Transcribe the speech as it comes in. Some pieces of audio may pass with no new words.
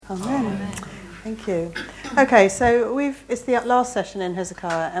Amen. Amen. Thank you. Okay, so it's the last session in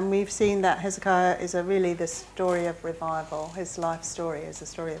Hezekiah, and we've seen that Hezekiah is really the story of revival. His life story is a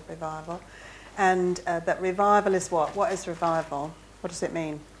story of revival. And that revival is what? What is revival? What does it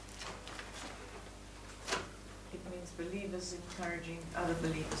mean? It means believers encouraging other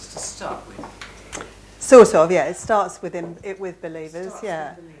believers to start with. Sort of, yeah. It starts with believers, yeah. With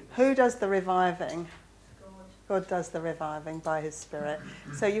believers. Who does the reviving? God does the reviving by his Spirit.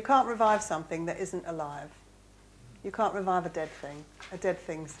 So you can't revive something that isn't alive. You can't revive a dead thing. A dead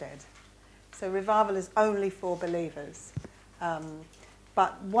thing's dead. So revival is only for believers.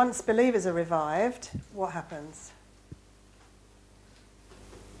 But once believers are revived, what happens?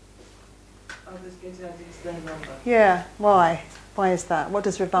 Others get added to their number. Yeah, why? Why is that? What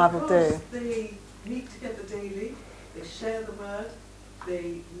does revival do? They meet together daily, they share the word,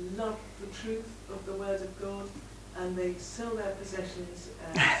 they love the truth of the word of God, and they sell their possessions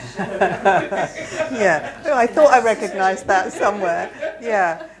and share it. Yeah, oh, I thought I recognised that somewhere.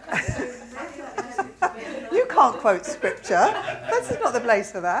 Yeah. You can't quote scripture. That's not the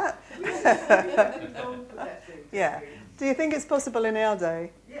place for that. Yeah. Do you think it's possible in our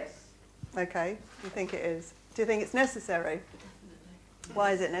day? Yes. Okay. You think it is? Do you think it's necessary? Definitely.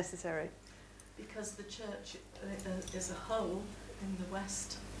 Why is it necessary? Because the church as a whole in the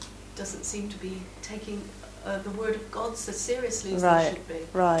West doesn't seem to be taking the word of God so seriously as they should be.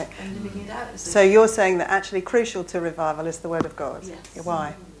 Right. And living it out as they So should. you're saying that actually crucial to revival is the word of God? Yes.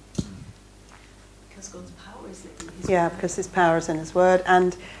 Why? Because God's power is in his Yeah, word. because his power is in his word.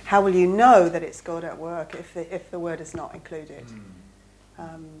 And how will you know that it's God at work if the word is not included?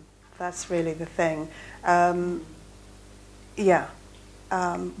 That's really the thing. Yeah.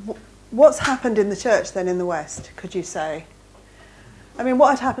 What's happened in the church then in the West, could you say? I mean,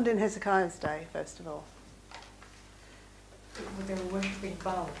 what had happened in Hezekiah's day, first of all? They were worshipping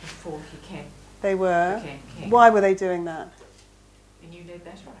Baal before he came. They were. Became king. Why were they doing that? They knew no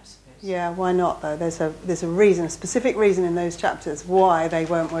better, I suppose. Yeah, why not though? There's a reason, a specific reason in those chapters why they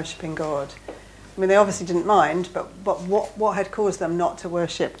weren't worshipping God. I mean, they obviously didn't mind, but what had caused them not to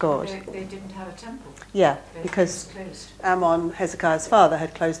worship God? They didn't have a temple. Yeah, They because were closed. Ammon, Hezekiah's father,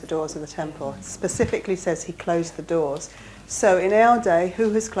 had closed the doors of the temple. It specifically says he closed the doors. So in our day,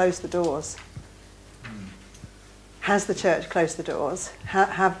 who has closed the doors? Has the church closed the doors?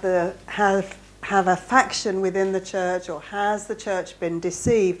 Have a faction within the church, or has the church been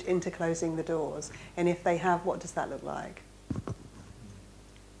deceived into closing the doors? And if they have, what does that look like?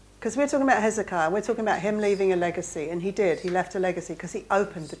 Because we're talking about Hezekiah, we're talking about him leaving a legacy, and he did. He left a legacy because he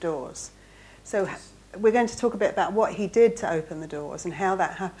opened the doors. So we're going to talk a bit about what he did to open the doors and how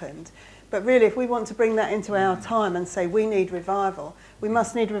that happened. But really, if we want to bring that into our time and say we need revival, we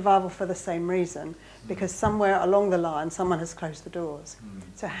must need revival for the same reason, because somewhere along the line someone has closed the doors.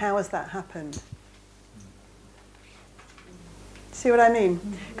 So how has that happened? See what I mean?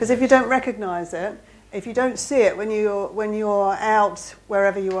 Because if you don't recognise it, if you don't see it when you're out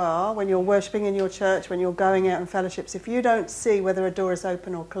wherever you are, when you're worshipping in your church, when you're going out in fellowships, if you don't see whether a door is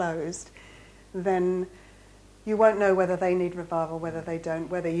open or closed, then you won't know whether they need revival, whether they don't,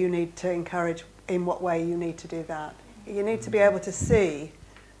 whether you need to encourage, in what way you need to do that. You need to be able to see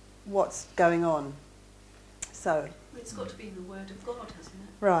what's going on. So, It's got to be the word of God, hasn't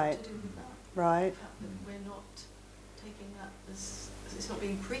it? right, To do with that. right. We're not taking that as it's not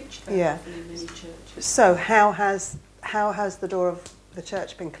being preached very Yeah. often in many churches. So how has the door of the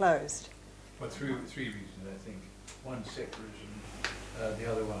church been closed? Well, three reasons, I think. One, secularism.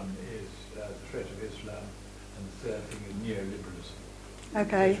 The other one is the threat of Islam. And the third thing is neoliberalism.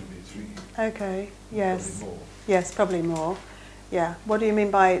 Okay. Those would be three. Okay, yes. Probably more. Yes, probably more. Yeah. What do you mean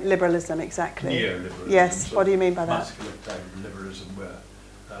by liberalism exactly? Neoliberalism. Yes, So what do you mean by that? muscular type of liberalism where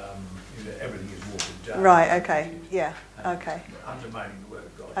everything is watered down. Right, okay, yeah, And okay. undermining the word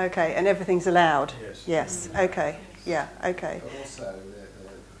of God. Okay, and everything's allowed? Yes. Yes, okay, yeah, okay. But also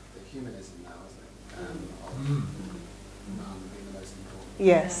the humanism now, isn't it? Of man being the most important.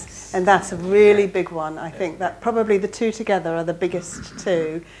 Yes, and that's a really big one. I think that probably the two together are the biggest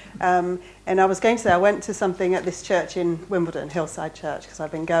two. And I was going to say, I went to something at this church in Wimbledon, Hillside Church, because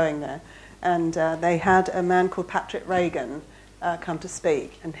I've been going there. And they had a man called Patrick Reagan come to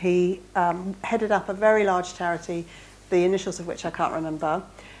speak. And he headed up a very large charity, the initials of which I can't remember.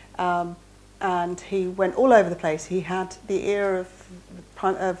 And he went all over the place. He had the ear of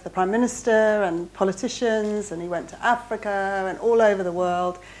the Prime Minister and politicians, and he went to Africa and all over the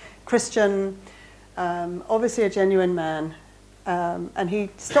world. Christian, obviously a genuine man. And he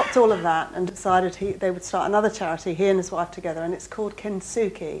stopped all of that and decided they would start another charity, he and his wife together, and it's called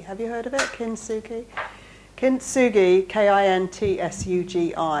Kintsugi. Have you heard of it, Kintsugi? Kintsugi,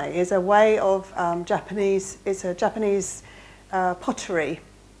 Kintsugi, is a way of Japanese pottery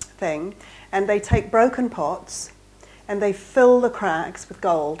thing, and they take broken pots and they fill the cracks with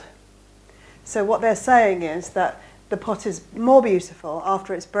gold. So what they're saying is that the pot is more beautiful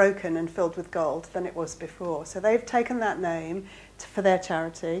after it's broken and filled with gold than it was before. So they've taken that name for their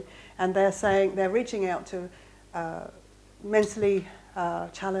charity, and they're saying they're reaching out to mentally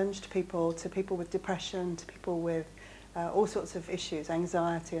challenged people, to people with depression, to people with all sorts of issues,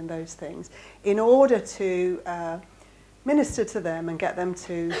 anxiety and those things, in order to minister to them and get them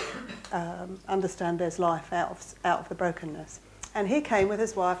to understand there's life out of the brokenness. And he came with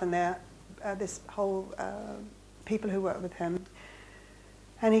his wife and this whole people who work with him,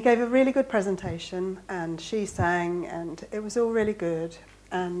 and he gave a really good presentation, and she sang, and it was all really good.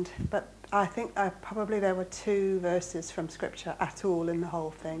 But I think probably there were 2 verses from Scripture at all in the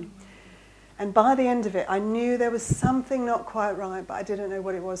whole thing. And by the end of it, I knew there was something not quite right, but I didn't know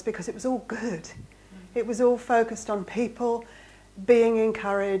what it was, because it was all good. It was all focused on people being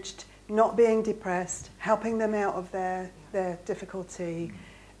encouraged, not being depressed, helping them out of their difficulty.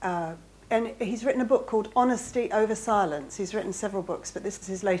 And he's written a book called Honesty Over Silence. He's written several books, but this is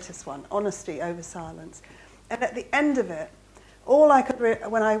his latest one, Honesty Over Silence. And at the end of it, all I could,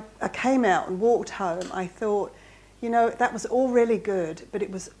 when I came out and walked home, I thought, that was all really good, but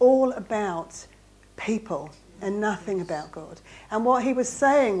it was all about people and nothing about God. And what he was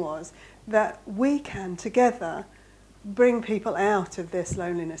saying was that we can together bring people out of this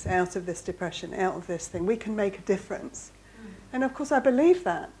loneliness, out of this depression, out of this thing. We can make a difference. And of course I believe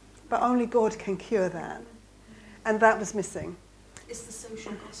that, but only God can cure that. And that was missing. It's the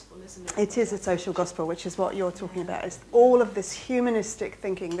social gospel, isn't it? It is a social gospel, which is what you're talking about. It's all of this humanistic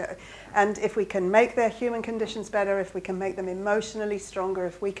thinking and if we can make their human conditions better, if we can make them emotionally stronger,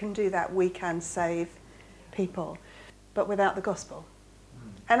 if we can do that, we can save people. But without the gospel.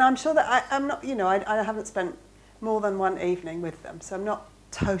 And I'm sure that I'm not, I haven't spent more than one evening with them, so I'm not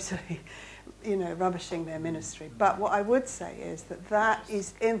totally, rubbishing their ministry. But what I would say is that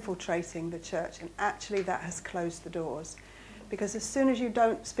is infiltrating the church, and actually that has closed the doors. Because as soon as you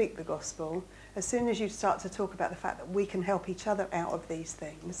don't speak the gospel, as soon as you start to talk about the fact that we can help each other out of these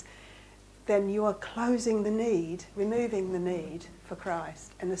things, then you are closing the need, removing the need for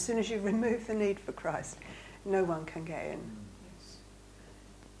Christ. And as soon as you remove the need for Christ, no one can get in.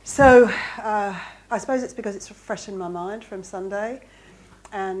 So I suppose it's because it's fresh in my mind from Sunday.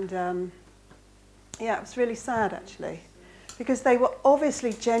 And it was really sad actually. Because they were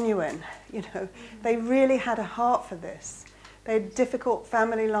obviously genuine, They really had a heart for this. They had difficult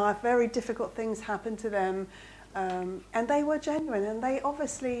family life, very difficult things happened to them. And they were genuine, and they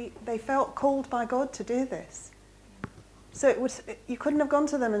felt called by God to do this. So you couldn't have gone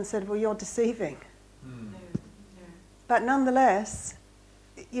to them and said, well, you're deceiving. No. But nonetheless,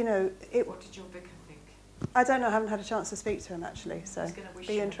 what did your vicar think? I don't know, I haven't had a chance to speak to him actually, so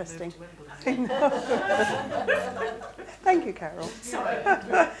be interesting. Thank you, Carol.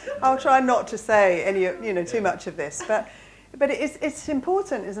 I'll try not to say any, too much of this, but it's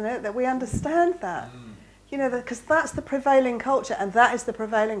important, isn't it, that we understand that. Because that's the prevailing culture, and that is the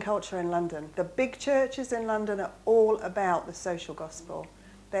prevailing culture in London. The big churches in London are all about the social gospel.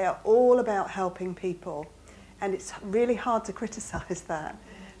 They are all about helping people. And it's really hard to criticise that,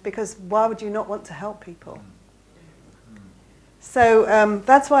 because why would you not want to help people? So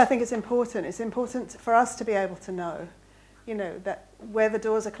that's why I think it's important. It's important for us to be able to know, that where the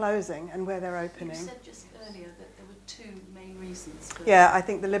doors are closing and where they're opening. You said just earlier that there were 2 main reasons for I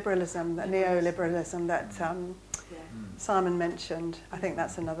think the liberalism, the neoliberalism that Simon mentioned, I think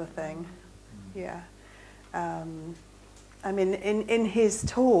that's another thing. Yeah. In his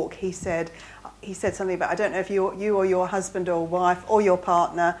talk, he said something about, I don't know if you or your husband or wife or your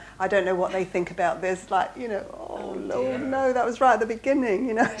partner, I don't know what they think about this. Oh Lord, no, that was right at the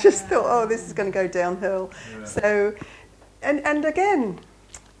beginning. I just thought, this is going to go downhill. Yeah. So, and again,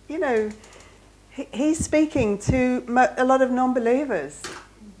 he's speaking to a lot of non-believers.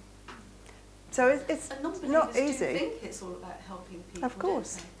 So it's not easy. Do think it's all about helping people. Of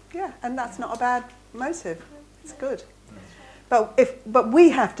course, yeah, and that's not a bad motive. It's good. But we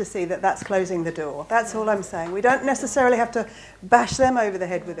have to see that that's closing the door. That's all I'm saying. We don't necessarily have to bash them over the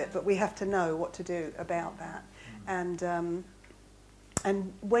head with it, but we have to know what to do about that. And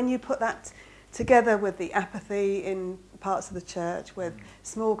when you put that together with the apathy in parts of the church, with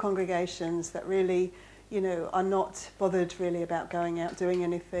small congregations that really, are not bothered really about going out doing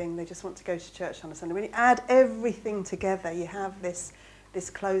anything, they just want to go to church on a Sunday. When you add everything together, you have this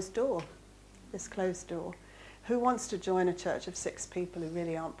closed door. This closed door. Who wants to join a church of 6 people who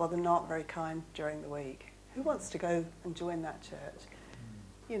really aren't bothered, not very kind during the week? Who wants to go and join that church?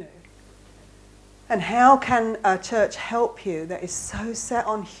 You know. And how can a church help you that is so set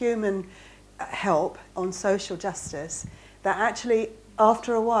on human help, on social justice, that actually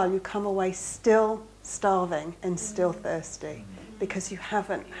after a while you come away still starving and still thirsty because you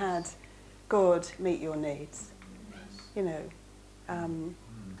haven't had God meet your needs? You know.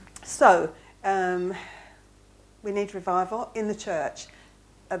 So we need revival in the church.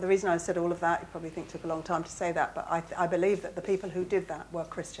 The reason I said all of that, you probably think it took a long time to say that, but I believe that the people who did that were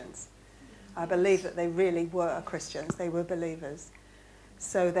Christians. I believe that they really were Christians. They were believers.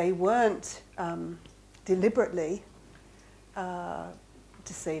 So they weren't deliberately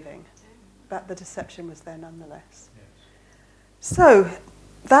deceiving, but the deception was there nonetheless. Yes. So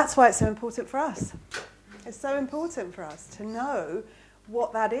that's why it's so important for us. It's so important for us to know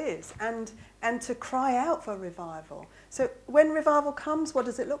what that is and to cry out for revival. So when revival comes, what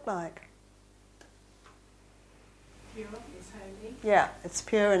does it look like? Pure, it's holy. Yeah, it's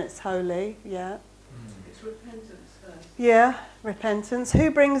pure and it's holy, yeah. It's repentance first. Yeah, repentance.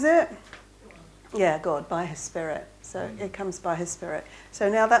 Who brings it? Yeah, God, by His Spirit. So it comes by His Spirit. So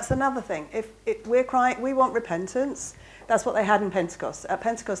now that's another thing. If we're crying, we want repentance. That's what they had in Pentecost. At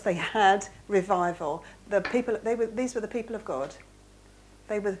Pentecost, they had revival. These were the people of God.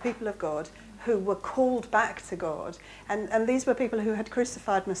 They were the people of God who were called back to God, and these were people who had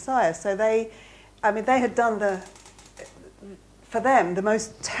crucified Messiah. So they had done for them the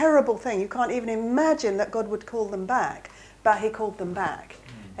most terrible thing. You can't even imagine that God would call them back, but He called them back.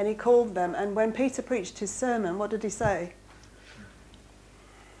 And He called them, and when Peter preached his sermon, what did he say?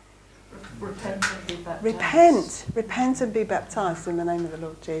 Repent and be baptized. Repent and be baptized in the name of the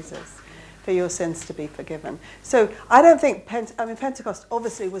Lord Jesus for your sins to be forgiven. So I don't think, Pentecost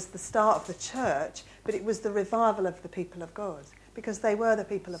obviously was the start of the church, but it was the revival of the people of God, because they were the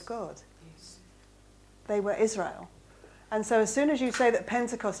people of God. Yes. They were Israel. And so as soon as you say that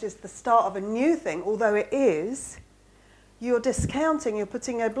Pentecost is the start of a new thing, although it is, you're discounting, you're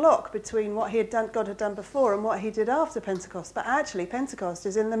putting a block between what God had done before and what He did after Pentecost. But actually, Pentecost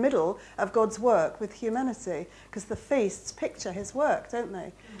is in the middle of God's work with humanity, because the feasts picture His work, don't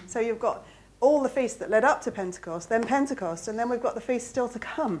they? So you've got all the feasts that led up to Pentecost, then Pentecost, and then we've got the feasts still to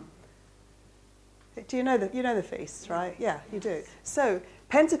come. Do you know the feasts, right? Yeah, you do. So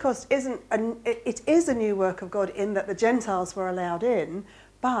Pentecost it is a new work of God in that the Gentiles were allowed in,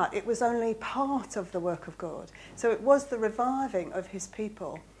 but it was only part of the work of God. So it was the reviving of His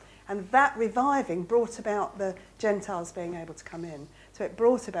people. And that reviving brought about the Gentiles being able to come in. So it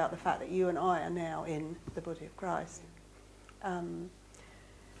brought about the fact that you and I are now in the body of Christ.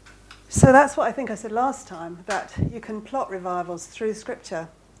 So that's what I think I said last time, that you can plot revivals through Scripture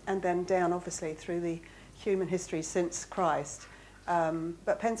and then down, obviously, through the human history since Christ.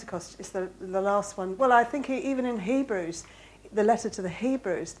 But Pentecost is the last one. Well, I think even in Hebrews, the letter to the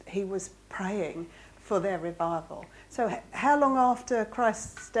Hebrews, he was praying for their revival. So how long after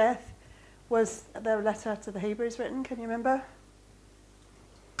Christ's death was the letter to the Hebrews written? Can you remember?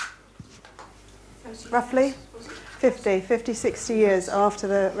 Roughly? 50, 60 years after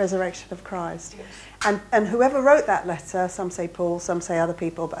the resurrection of Christ. Yes. And whoever wrote that letter, some say Paul, some say other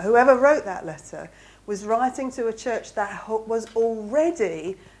people, but whoever wrote that letter was writing to a church that was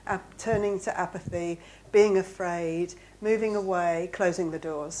already turning to apathy, being afraid, moving away, closing the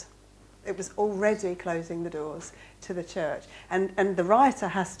doors. It was already closing the doors to the church. And the writer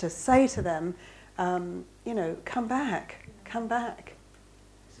has to say to them, come back. So,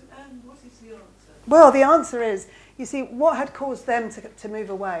 Anne, what is the answer? Well, the answer is, you see, what had caused them to move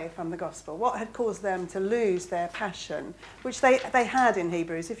away from the gospel? What had caused them to lose their passion, which they had in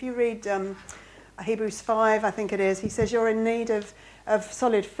Hebrews? If you read Hebrews 5, I think it is, he says you're in need of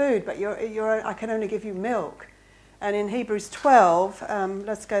solid food, but I can only give you milk. And in Hebrews 12,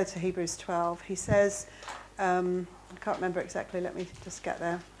 let's go to Hebrews 12, he says, I can't remember exactly, let me just get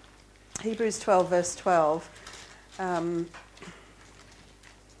there. Hebrews 12, verse 12.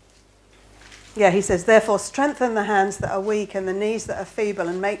 He says, therefore strengthen the hands that are weak and the knees that are feeble,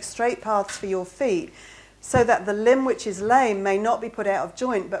 and make straight paths for your feet, so that the limb which is lame may not be put out of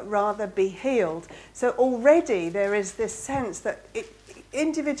joint, but rather be healed. So already there is this sense that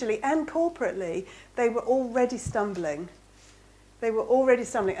individually and corporately, they were already stumbling.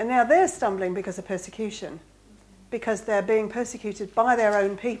 And now they're stumbling because of persecution, because they're being persecuted by their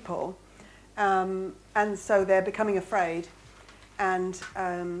own people, and so they're becoming afraid, and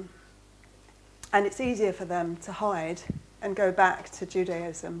it's easier for them to hide and go back to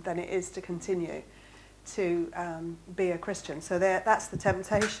Judaism than it is to continue to be a Christian. So that's the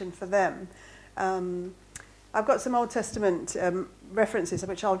temptation for them. I've got some Old Testament references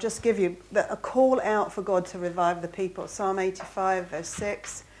which I'll just give you, that a call out for God to revive the people. Psalm 85 verse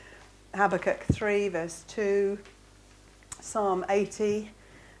 6, Habakkuk 3 verse 2, Psalm 80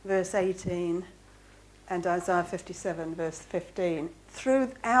 verse 18, and Isaiah 57 verse 15.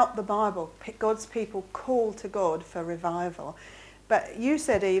 Throughout the Bible, God's people call to God for revival. But you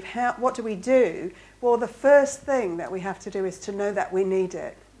said, Eve, what do we do? Well, the first thing that we have to do is to know that we need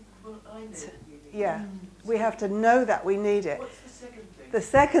it. Well, I know you need Yeah, we have to know that we need it. What's the second thing? The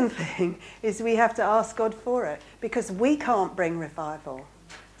second thing is we have to ask God for it, because we can't bring revival.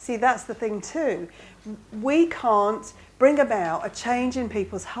 See, that's the thing too. We can't bring about a change in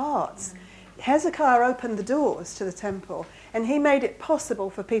people's hearts. Hezekiah opened the doors to the temple, and he made it possible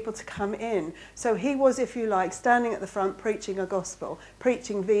for people to come in. So he was, if you like, standing at the front preaching a gospel,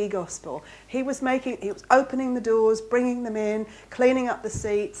 preaching the gospel. He was opening the doors, bringing them in, cleaning up the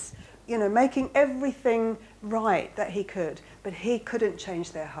seats, making everything right that he could. But he couldn't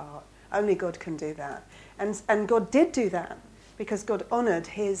change their heart. Only God can do that. And God did do that, because God honoured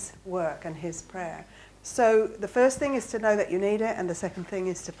his work and his prayer. So the first thing is to know that you need it, and the second thing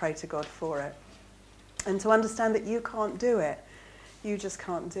is to pray to God for it. And to understand that you can't do it. You just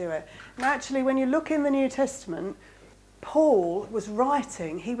can't do it. And actually, when you look in the New Testament, Paul was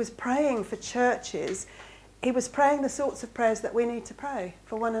writing, he was praying for churches. He was praying the sorts of prayers that we need to pray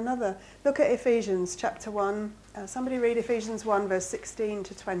for one another. Look at Ephesians chapter 1. Somebody read Ephesians 1 verse 16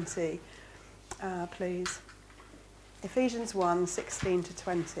 to 20, please. Ephesians 1, 16 to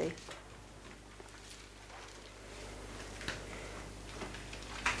 20.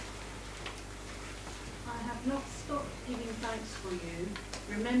 I have not stopped giving thanks for you,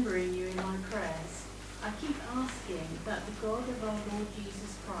 remembering you in my prayers. I keep asking that the God of our Lord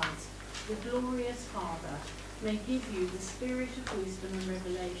Jesus Christ, the glorious Father, may give you the spirit of wisdom and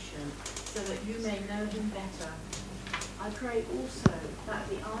revelation, so that you may know him better. I pray also that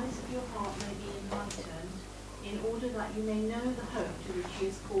the eyes of your heart may be enlightened, in order that you may know the hope to which he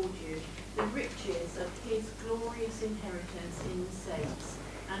has called you, the riches of his glorious inheritance in the saints,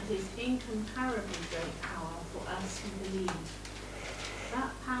 and his incomparably great power for us who believe.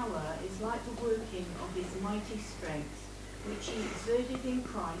 That power is like the working of his mighty strength, which he exerted in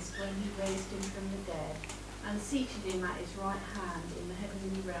Christ when he raised him from the dead, and seated him at his right hand in the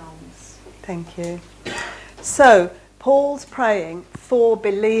heavenly realms. Thank you. So, Paul's praying for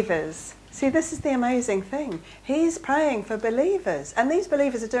believers. See, this is the amazing thing. He's praying for believers, and these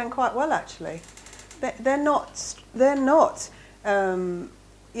believers are doing quite well, actually. They're not.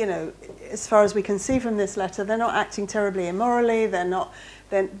 As far as we can see from this letter, they're not acting terribly immorally. They're not,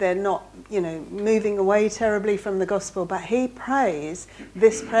 moving away terribly from the gospel. But he prays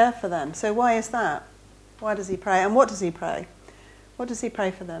this prayer for them. So why is that? Why does he pray? And what does he pray? What does he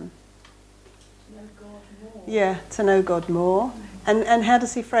pray for them? To know God more. Yeah, to know God more. And how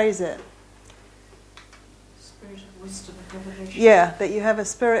does he phrase it? Spirit of wisdom and revelation. Yeah, that you have a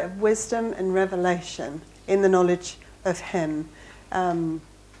spirit of wisdom and revelation in the knowledge of him.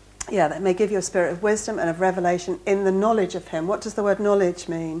 That may give you a spirit of wisdom and of revelation in the knowledge of him. What does the word knowledge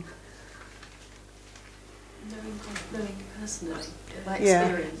mean? Knowing personally, by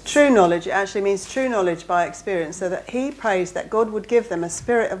experience. True knowledge. It actually means true knowledge by experience. So that he prays that God would give them a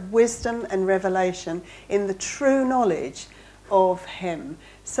spirit of wisdom and revelation in the true knowledge of him.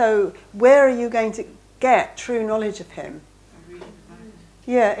 So where are you going to get true knowledge of him?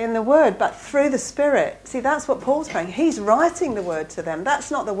 Yeah, in the Word, but through the Spirit. See, that's what Paul's praying. He's writing the Word to them.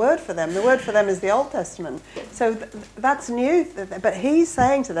 That's not the Word for them. The Word for them is the Old Testament. So that's new. But he's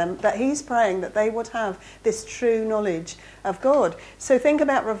saying to them that he's praying that they would have this true knowledge of God. So think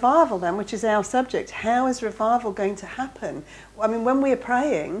about revival then, which is our subject. How is revival going to happen? I mean, when we are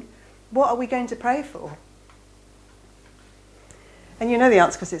praying, what are we going to pray for? And you know the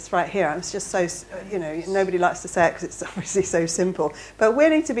answer because it's right here. It's just so, nobody likes to say it because it's obviously so simple. But we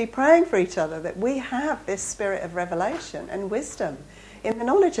need to be praying for each other that we have this spirit of revelation and wisdom in the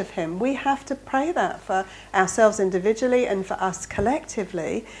knowledge of him. We have to pray that for ourselves individually and for us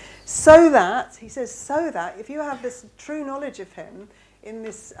collectively, so that, he says, so that if you have this true knowledge of him in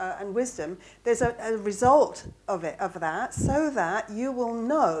this and wisdom, there's a result of that, so that you will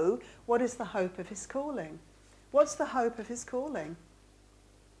know what is the hope of his calling. What's the hope of his calling?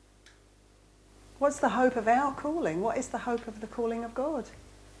 What's the hope of our calling? What is the hope of the calling of God?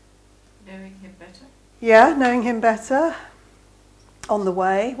 Knowing him better. Yeah, knowing him better. On the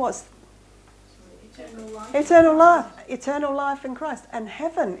way. Eternal life. Eternal life in Christ. And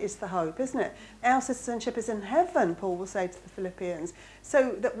heaven is the hope, isn't it? Our citizenship is in heaven, Paul will say to the Philippians.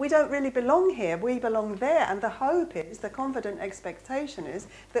 So that we don't really belong here, we belong there. And the hope is, the confident expectation is,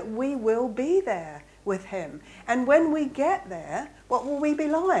 that we will be there with him. And when we get there, what will we be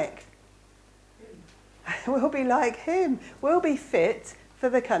like? We'll be like him. We'll be fit for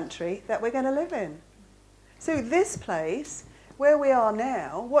the country that we're going to live in. So this place, where we are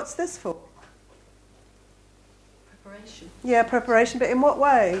now, what's this for? Preparation. Yeah, preparation, but in what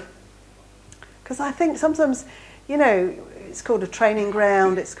way? Because I think sometimes, it's called a training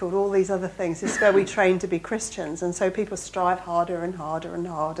ground, it's called all these other things. It's where we train to be Christians, and so people strive harder and harder and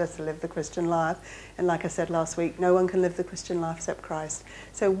harder to live the Christian life. And like I said last week, no one can live the Christian life except Christ.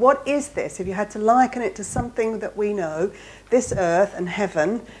 So what is this? If you had to liken it to something that we know, this earth and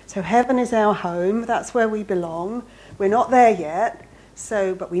heaven. So heaven is our home, that's where we belong. We're not there yet,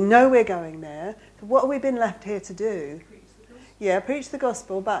 but we know we're going there. So what have we been left here to do? Preach the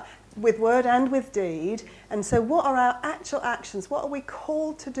gospel, but with word and with deed. And so what are our actual actions? What are we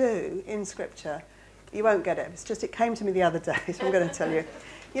called to do in Scripture? You won't get it. It's just, it came to me the other day, so I'm going to tell you.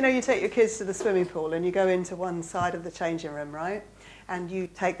 You take your kids to the swimming pool and you go into one side of the changing room, right? And you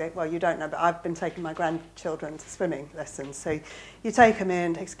take you don't know, but I've been taking my grandchildren to swimming lessons. So you take them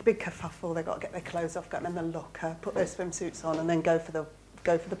in, takes a big kerfuffle, they've got to get their clothes off, get them in the locker, put their swimsuits on, and then go for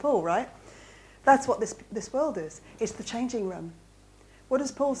the pool, right? That's what this world is. It's the changing room. What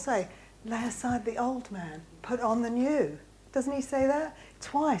does Paul say? Lay aside the old man, put on the new. Doesn't he say that?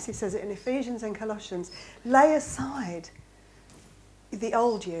 Twice he says it in Ephesians and Colossians. Lay aside the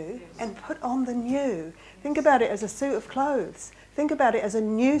old you and put on the new. Think about it as a suit of clothes. Think about it as a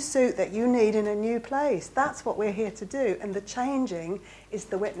new suit that you need in a new place. That's what we're here to do. And the changing is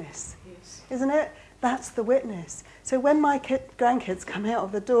the witness. Yes. Isn't it? That's the witness. So when my grandkids come out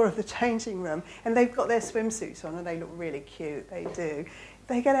of the door of the changing room and they've got their swimsuits on and they look really cute, they do.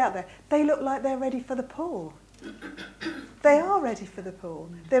 They get out there. They look like they're ready for the pool. They are ready for the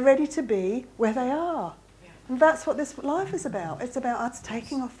pool. They're ready to be where they are. And that's what this life is about. It's about us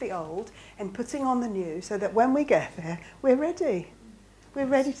taking off the old and putting on the new so that when we get there, we're ready. We're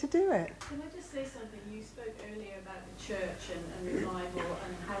ready to do it. Can I just say something? You spoke earlier about the church and revival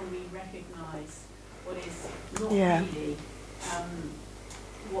and how we recognise what is not really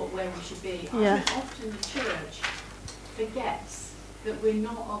where we should be. I think often the church forgets that we're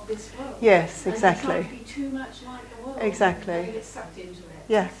not of this world. Yes, exactly. And we try to be too much like the world. Exactly. And get sucked into it.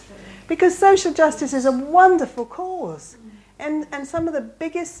 Yes. Because social justice is a wonderful cause. And some of the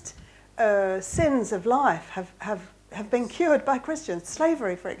biggest sins of life have been cured by Christians.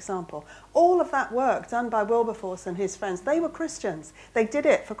 Slavery, for example. All of that work done by Wilberforce and his friends, they were Christians. They did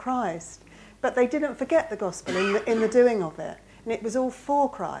it for Christ. But they didn't forget the gospel in the doing of it. And it was all for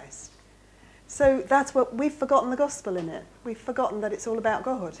Christ. So that's what we've forgotten the gospel in it. We've forgotten that it's all about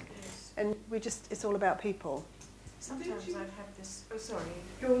God. Yes. And it's all about people. Sometimes I've had this. Oh, sorry.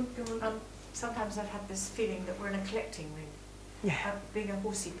 Go on. Sometimes I've had this feeling that we're in a collecting ring. Yeah. Being a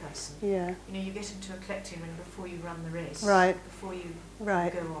horsey person. Yeah. You get into a collecting ring before you run the race. Right. Before you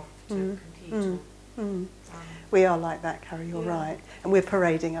Right. go off to compete. We are like that, Carrie, you're right. And we're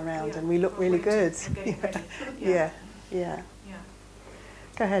parading around and we look really good. Yeah.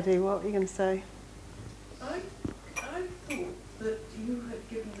 Go ahead, Dee, what were you going to say? I thought that you had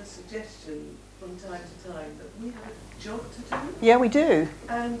given the suggestion from time to time that we have a job to do. Yeah, we do.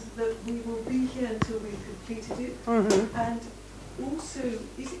 And that we will be here until we've completed it. Mm-hmm. And also,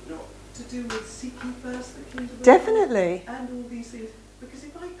 is it not to do with seeking first the kingdom of God? Definitely. And all these things? Because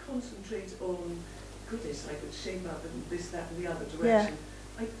if I concentrate on, goodness, I could shape up in this, that and the other direction,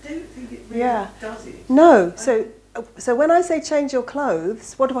 I don't think it really does it. No, so when I say change your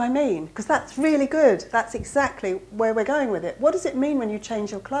clothes, what do I mean? Because that's really good. That's exactly where we're going with it. What does it mean when you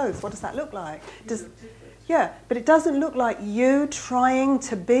change your clothes? What does that look like? But it doesn't look like you trying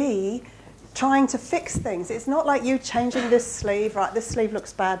to fix things. It's not like you changing this sleeve. Right, this sleeve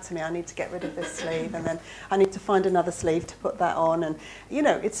looks bad to me. I need to get rid of this sleeve, and then I need to find another sleeve to put that on. And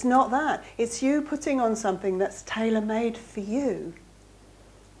it's not that. It's you putting on something that's tailor-made for you.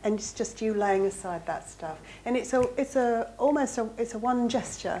 And it's just you laying aside that stuff. And it's a one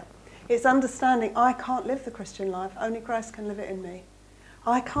gesture. It's understanding I can't live the Christian life, only Christ can live it in me.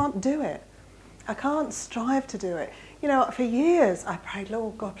 I can't do it. I can't strive to do it. For years I prayed,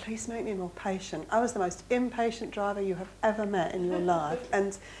 Lord God, please make me more patient. I was the most impatient driver you have ever met in your life.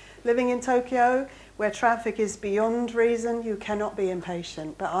 And living in Tokyo, where traffic is beyond reason, you cannot be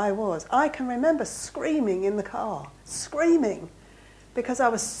impatient. But I was. I can remember screaming in the car, because I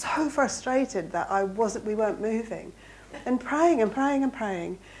was so frustrated that we weren't moving, and praying and praying and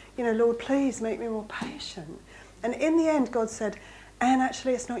praying. Lord, please make me more patient. And in the end, God said, and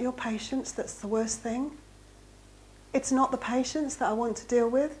actually it's not your patience that's the worst thing. It's not the patience that I want to deal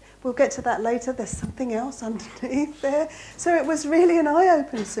with. We'll get to that later. There's something else underneath there. So it was really an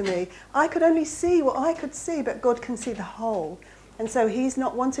eye-opener to me. I could only see what I could see, but God can see the whole. And so he's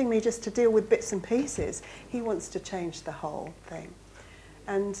not wanting me just to deal with bits and pieces. He wants to change the whole thing.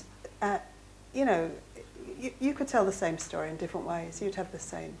 And, you could tell the same story in different ways. You'd have the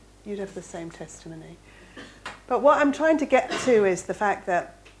same testimony. But what I'm trying to get to is the fact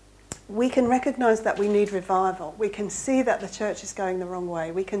that we can recognise that we need revival. We can see that the church is going the wrong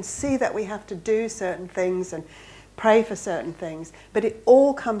way. We can see that we have to do certain things and pray for certain things. But it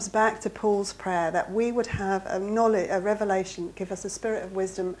all comes back to Paul's prayer, that we would have a revelation, give us a spirit of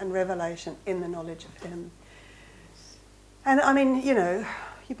wisdom and revelation in the knowledge of him. And I mean,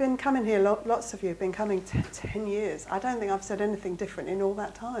 you've been coming here, lots of you have been coming 10 years. I don't think I've said anything different in all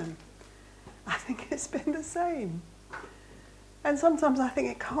that time. I think it's been the same. And sometimes I think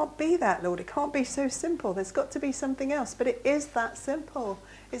it can't be that, Lord. It can't be so simple. There's got to be something else. But it is that simple.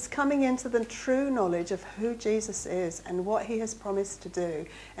 It's coming into the true knowledge of who Jesus is and what he has promised to do,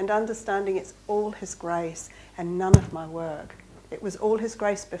 and understanding it's all his grace and none of my work. It was all his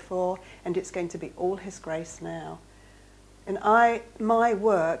grace before, and it's going to be all his grace now. And my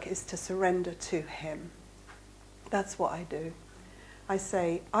work is to surrender to him. That's what I do. I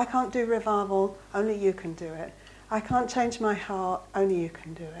say, I can't do revival, only you can do it. I can't change my heart, only you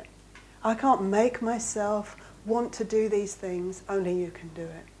can do it. I can't make myself want to do these things, only you can do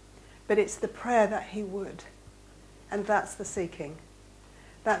it. But it's the prayer that he would. And that's the seeking.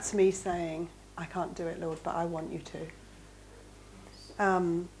 That's me saying, I can't do it, Lord, but I want you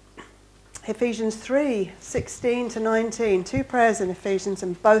to. Ephesians 3:16-19, 2 prayers in Ephesians,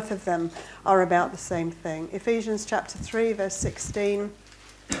 and both of them are about the same thing. Ephesians chapter 3, verse 16,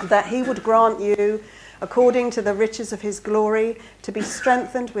 that he would grant you, according to the riches of his glory, to be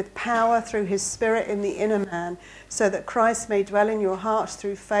strengthened with power through his Spirit in the inner man, so that Christ may dwell in your hearts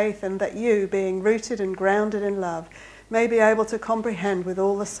through faith, and that you, being rooted and grounded in love, may be able to comprehend with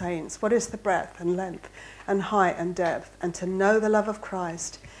all the saints what is the breadth and length and height and depth, and to know the love of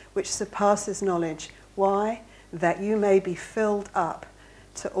Christ, which surpasses knowledge. Why? That you may be filled up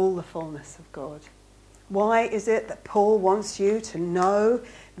to all the fullness of God. Why is it that Paul wants you to know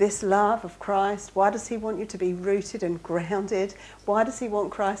this love of Christ? Why does he want you to be rooted and grounded? Why does he want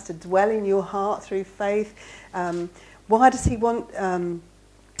Christ to dwell in your heart through faith? Why does he want,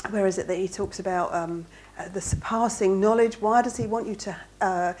 where is it that he talks about the surpassing knowledge? Why does he want you to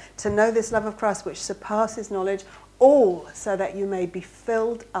know this love of Christ which surpasses knowledge? All so that you may be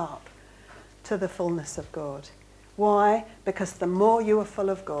filled up to the fullness of God. Why? Because the more you are full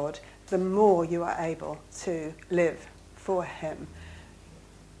of God, the more you are able to live for him.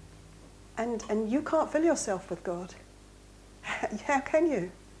 And you can't fill yourself with God. How can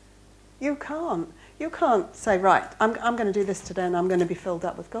you? You can't. You can't say, right, I'm going to do this today and I'm going to be filled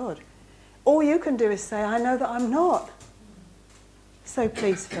up with God. All you can do is say, I know that I'm not. So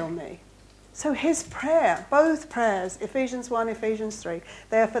please fill me. So his prayer, both prayers, Ephesians 1, Ephesians 3,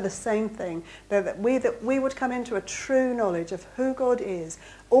 they are for the same thing. They're that we would come into a true knowledge of who God is,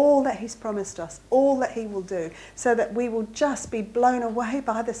 all that he's promised us, all that he will do, so that we will just be blown away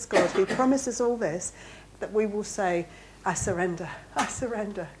by this God who promises all this, that we will say, I surrender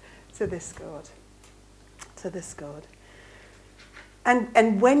to this God, to this God.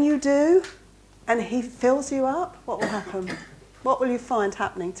 And when you do, and he fills you up, what will happen? What will you find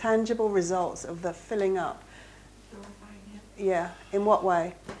happening? Tangible results of the filling up. Yeah. In what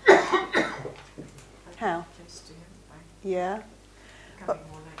way? How? Yeah.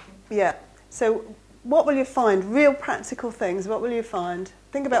 Yeah. So what will you find? Real practical things. What will you find?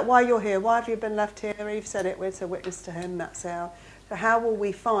 Think about why you're here. Why have you been left here? Eve said it, we're to witness to him. That's how. So how will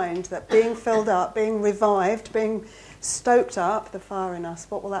we find that being filled up, being revived, being stoked up, the fire in us,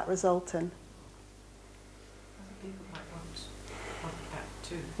 what will that result in?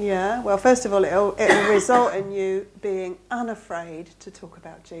 Yeah, well, first of all, it'll result in you being unafraid to talk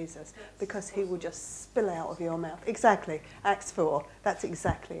about Jesus, because he will just spill out of your mouth. Exactly, Acts 4, that's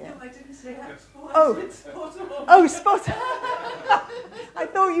exactly it. No, I didn't say Acts 4, Oh. I said spot on. Oh, spot on. I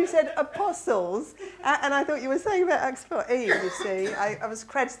thought you said apostles, and I thought you were saying about Acts 4. Eve, you see, I was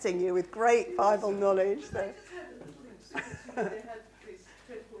crediting you with great Bible knowledge. So. I just had a little instance. They had this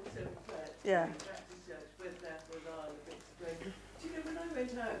 24/7 prayer. Yeah. Baptist church, went there for a while and explained. Do you know, when I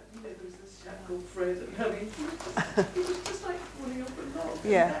went out, there was this chap called Fred, and I mean, he was just like falling off a log.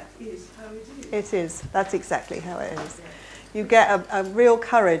 Yeah. And that is how it is. It is. That's exactly how it is. You get a real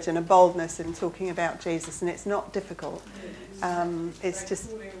courage and a boldness in talking about Jesus, and it's not difficult. It's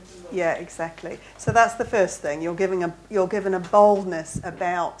just, yeah, exactly. So that's the first thing. You're given a boldness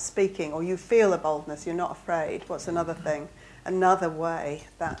about speaking, or you feel a boldness. You're not afraid. What's another thing? Another way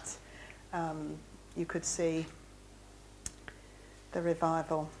that you could see the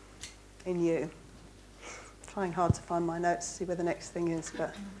revival in you. Trying hard to find my notes to see where the next thing is,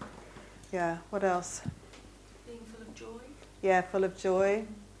 but yeah. What else? Being full of joy. Yeah, full of joy.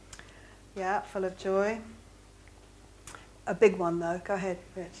 Yeah, full of joy. A big one though. Go ahead,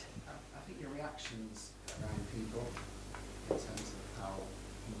 Rich. I think your reactions around people in terms of how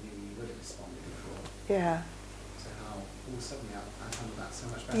maybe you would have responded before. Yeah. So how suddenly I handle that so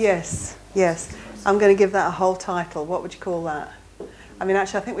much better. Yes, yes. I'm going to give that a whole title. What would you call that? I mean,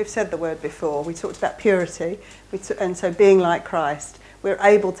 actually, I think we've said the word before. We talked about purity, and so being like Christ, we're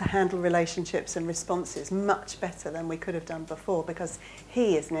able to handle relationships and responses much better than we could have done before because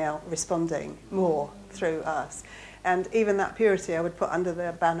he is now responding more through us. And even that purity I would put under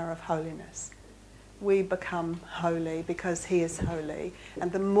the banner of holiness. We become holy because he is holy.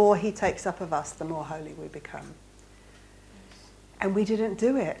 And the more he takes up of us, the more holy we become. And we didn't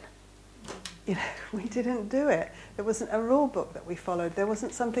do it. You know, we didn't do it. There wasn't a rule book that we followed. There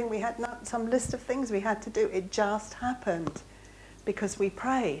wasn't something we had, not some list of things we had to do. It just happened because we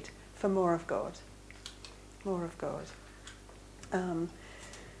prayed for more of God. More of God.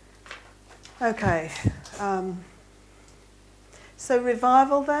 Okay. So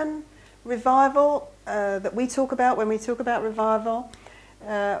revival then. Revival that we talk about when we talk about revival.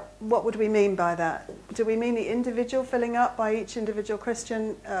 What would we mean by that? Do we mean the individual filling up by each individual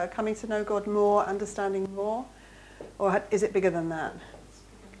Christian coming to know God more, understanding more? Or is it bigger than that?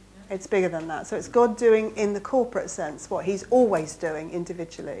 It's bigger than that. So it's God doing in the corporate sense what he's always doing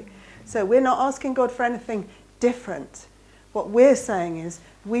individually. So we're not asking God for anything different. What we're saying is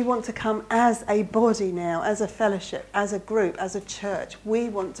we want to come as a body now, as a fellowship, as a group, as a church. We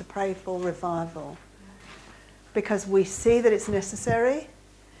want to pray for revival. Because we see that it's necessary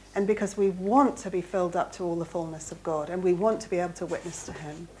and because we want to be filled up to all the fullness of God and we want to be able to witness to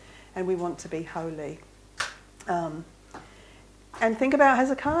him and we want to be holy. And think about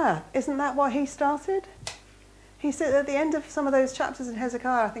Hezekiah. Isn't that what he started? He said at the end of some of those chapters in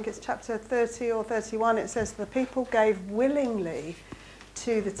Hezekiah, I think it's chapter 30 or 31, it says the people gave willingly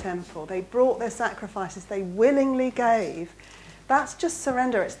to the temple. They brought their sacrifices. They willingly gave. That's just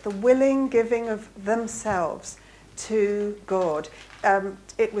surrender. It's the willing giving of themselves to God.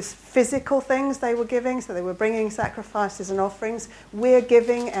 It was physical things they were giving, so they were bringing sacrifices and offerings. We're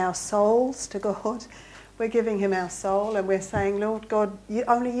giving our souls to God. We're giving him our soul and we're saying, Lord God,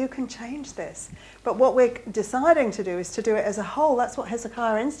 only you can change this. But what we're deciding to do is to do it as a whole. That's what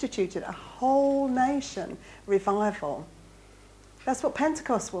Hezekiah instituted, a whole nation revival. That's what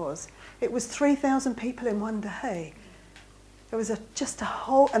Pentecost was. It was 3,000 people in one day. There was just a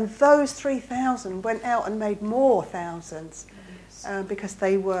whole, and those 3,000 went out and made more thousands because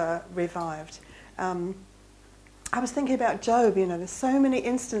they were revived. I was thinking about Job, you know, there's so many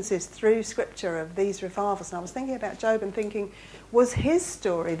instances through Scripture of these revivals, and I was thinking about Job and thinking, was his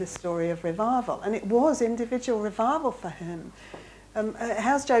story the story of revival? And it was individual revival for him.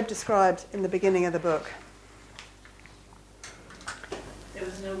 How's Job described in the beginning of the book? There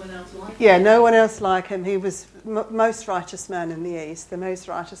was no one else like him. Yeah, no one else like him. He was most righteous man in the East, the most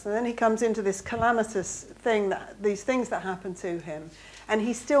righteous. And then he comes into this calamitous thing, these things that happen to him. And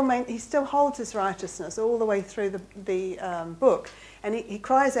he still holds his righteousness all the way through the book. And he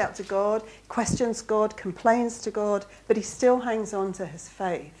cries out to God, questions God, complains to God, but he still hangs on to his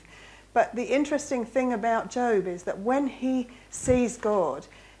faith. But the interesting thing about Job is that when he sees God,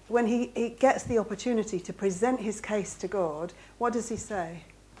 when he gets the opportunity to present his case to God, what does he say?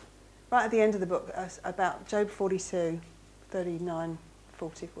 Right at the end of the book, about Job 42, 39,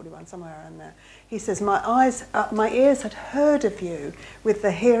 40, 41, somewhere around there. He says, my ears had heard of you with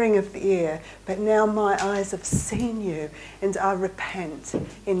the hearing of the ear, but now my eyes have seen you, and I repent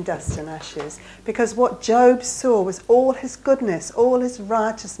in dust and ashes. Because what Job saw was all his goodness, all his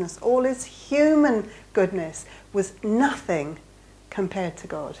righteousness, all his human goodness was nothing compared to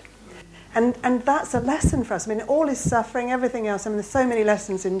God. And that's a lesson for us. I mean, all his suffering, everything else, I mean, there's so many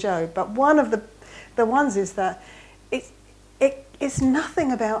lessons in Job, but one of the ones is that it's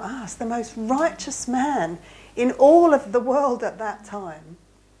nothing about us. The most righteous man in all of the world at that time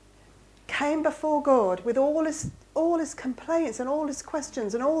came before God with all his complaints and all his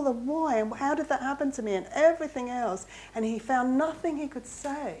questions and all the why and how did that happen to me and everything else. And he found nothing he could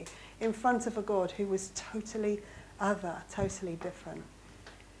say in front of a God who was totally other, totally different.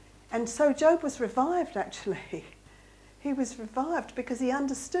 And so Job was revived, actually. He was revived because he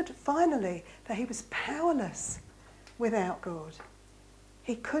understood finally that he was powerless without God.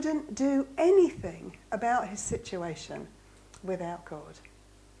 He couldn't do anything about his situation without God.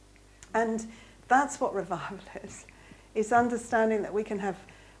 And that's what revival is understanding that we can have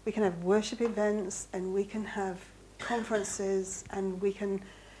worship events, and we can have conferences, and we can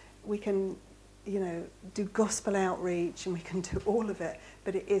do gospel outreach, and we can do all of it,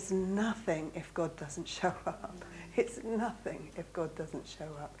 but it is nothing if God doesn't show up. It's nothing if God doesn't show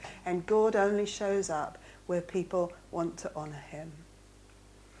up. And God only shows up where people want to honour him.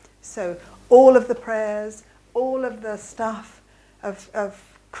 So all of the prayers, all of the stuff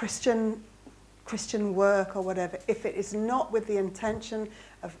of Christian work or whatever, if it is not with the intention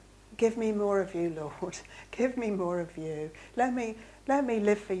of, give me more of you, Lord, give me more of you, let me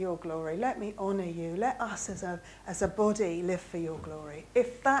live for your glory, let me honour you, let us as a body live for your glory.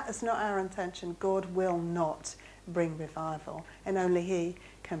 If that is not our intention, God will not bring revival, and only he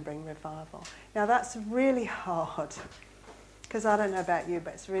can bring revival. Now that's really hard, because I don't know about you,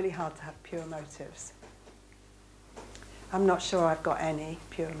 but it's really hard to have pure motives. I'm not sure I've got any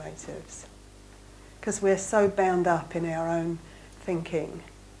pure motives, because we're so bound up in our own thinking.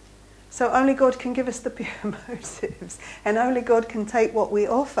 So only God can give us the pure motives, and only God can take what we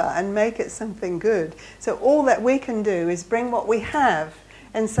offer and make it something good. So all that we can do is bring what we have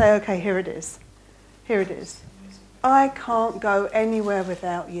and say, okay, here it is. Here it is. I can't go anywhere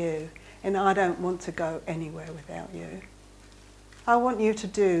without you, and I don't want to go anywhere without you. I want you to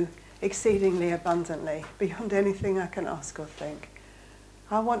do exceedingly abundantly, beyond anything I can ask or think.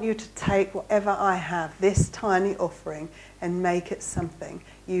 I want you to take whatever I have, this tiny offering, and make it something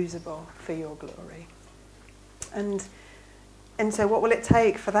usable for your glory. And so what will it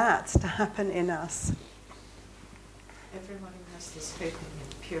take for that to happen in us? Everyone who has this hope in him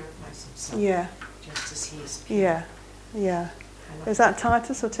purifies himself. Yeah. Just as he is pure. Yeah. Yeah. Is that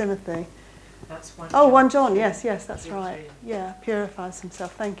Titus or Timothy? That's 1 Oh, John. 1 John, yes, that's Yes, right. Yeah, purifies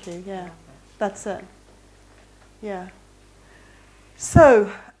himself. Thank you, yeah. That's it. Yeah. So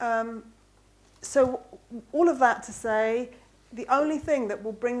all of that to say, the only thing that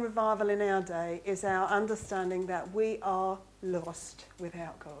will bring revival in our day is our understanding that we are lost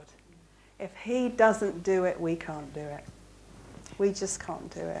without God. If he doesn't do it, we can't do it. We just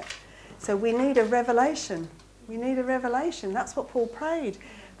can't do it. So we need a revelation. We need a revelation. That's what Paul prayed,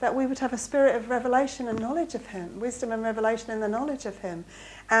 that we would have a spirit of revelation and knowledge of him, wisdom and revelation in the knowledge of him.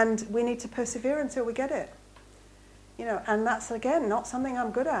 And we need to persevere until we get it. And that's, again, not something I'm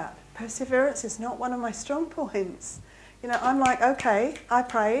good at. Perseverance is not one of my strong points. I'm like, okay, I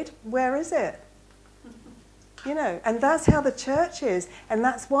prayed, where is it? And that's how the church is. And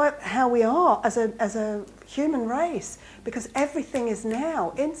that's how we are as a human race, because everything is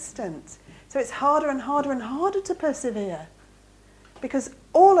now instant. So it's harder and harder and harder to persevere, because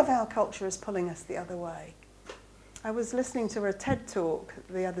all of our culture is pulling us the other way. I was listening to a TED talk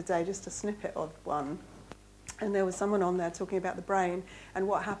the other day, just a snippet of one, and there was someone on there talking about the brain and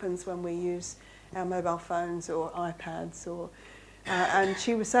what happens when we use our mobile phones or iPads, and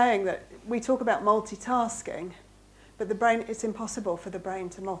she was saying that we talk about multitasking, but the brain, it's impossible for the brain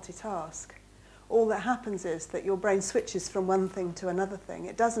to multitask. All that happens is that your brain switches from one thing to another thing.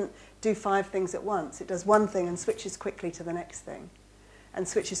 It doesn't do 5 things at once. It does one thing and switches quickly to the next thing, and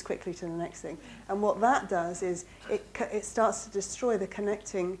switches quickly to the next thing. And what that does is it starts to destroy the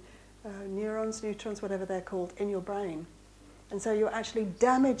connecting neurons, neutrons, whatever they're called, in your brain. And so you actually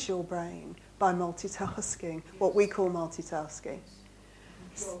damage your brain by multitasking, what we call multitasking.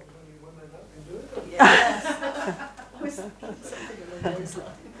 Sure, only women that can do it. Yes.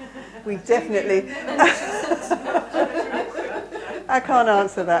 We definitely... I can't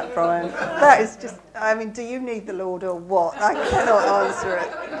answer that, Brian. That is just... do you need the Lord or what? I cannot answer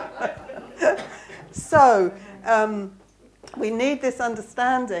it. So, we need this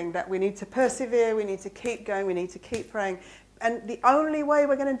understanding that we need to persevere, we need to keep going, we need to keep praying. And the only way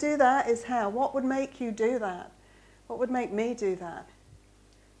we're going to do that is how? What would make you do that? What would make me do that?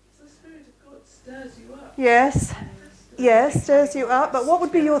 The Spirit of God stirs you up. Yes. Yes, stirs you up. But what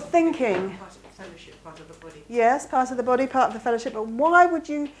would be your thinking? Part of the fellowship, part of the body. Yes, part of the body, part of the fellowship. But why would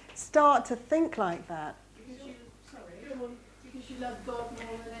you start to think like that? Because you love God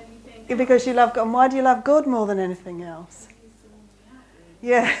more than anything. Because you love God. And why do you love God more than anything else?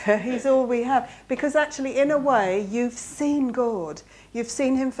 Yeah, he's all we have. Because actually, in a way, you've seen God. You've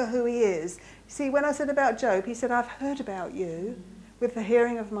seen him for who he is. See, when I said about Job, he said, I've heard about you with the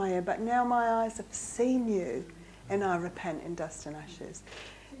hearing of my ear, but now my eyes have seen you, and I repent in dust and ashes.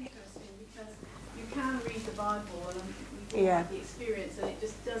 It's interesting because you can read the Bible and you have the experience and it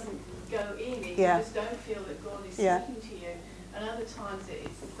just doesn't go in. You just don't feel that God is speaking to you. And other times it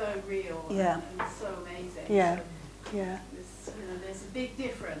is so real and so amazing. Yeah. So Yeah. There's a big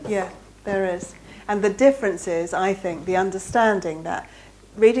difference. Yeah, there is. And the difference is, I think, the understanding that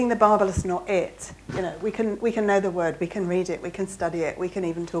reading the Bible is not it. You know, we can know the Word, we can read it, we can study it, we can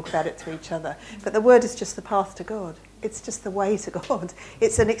even talk about it to each other. But the Word is just the path to God. It's just the way to God.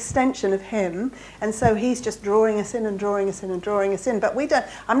 It's an extension of Him. And so He's just drawing us in and drawing us in and drawing us in. But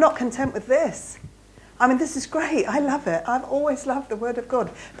I'm not content with this. I mean, this is great. I love it. I've always loved the Word of God.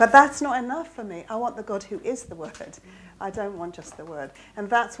 But that's not enough for me. I want the God who is the Word. I don't want just the Word. And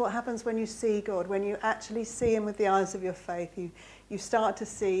that's what happens when you see God. When you actually see Him with the eyes of your faith, you start to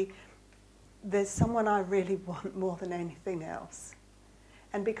see there's someone I really want more than anything else.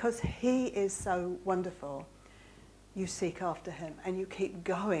 And because He is so wonderful, you seek after Him and you keep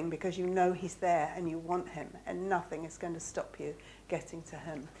going because you know He's there and you want Him, and nothing is going to stop you getting to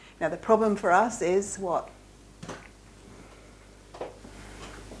Him. Now the problem for us is what?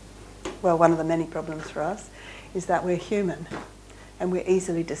 Well, one of the many problems for us is that we're human and we're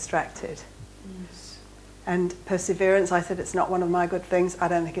easily distracted. Yes. And perseverance, I said it's not one of my good things. I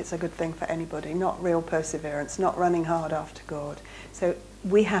don't think it's a good thing for anybody. Not real perseverance, not running hard after God. So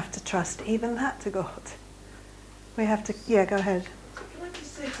we have to trust even that to God. We have to, yeah, go ahead. Can I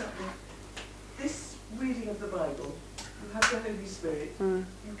just say something? This reading of the Bible, you have the Holy Spirit, you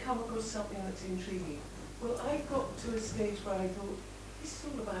come across something that's intriguing. Well, I got to a stage where I thought, this is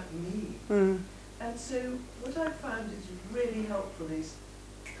all about me. And so what I found is really helpful is,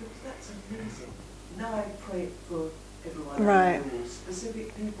 God, that's amazing. Now I pray for everyone, right, or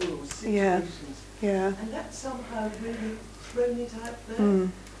specific people or situations. Yeah. And that somehow really thrown it out there,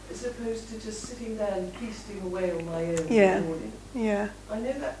 as opposed to just sitting there and feasting away on my own in the morning. Yeah. I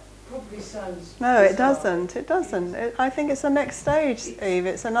know that probably sounds No, it bizarre. doesn't. It doesn't. I think it's the next stage, Eve.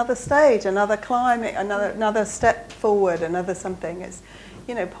 It's another stage, another climate, another step forward, another something. It's,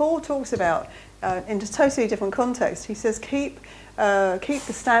 you know, Paul talks about in a totally different context. He says, keep the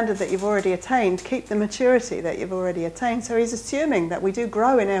standard that you've already attained, keep the maturity that you've already attained. So he's assuming that we do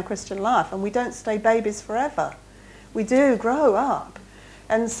grow in our Christian life and we don't stay babies forever. We do grow up.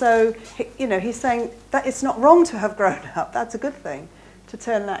 And so, you know, he's saying that it's not wrong to have grown up. That's a good thing, to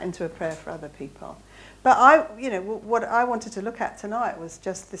turn that into a prayer for other people. But what I wanted to look at tonight was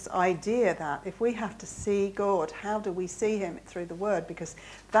just this idea that if we have to see God, how do we see Him? Through the Word, because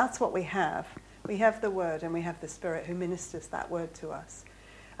that's what we have. We have the Word and we have the Spirit who ministers that Word to us.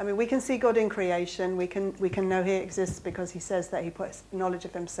 I mean, we can see God in creation. We can know He exists because He says that He puts knowledge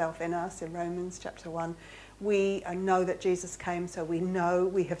of Himself in us in Romans chapter 1. We know that Jesus came, so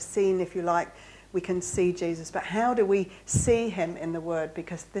we have seen, if you like, we can see Jesus. But how do we see Him in the Word?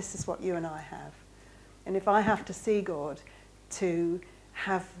 Because this is what you and I have. And if I have to see God to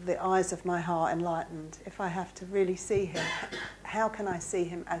have the eyes of my heart enlightened, if I have to really see Him, how can I see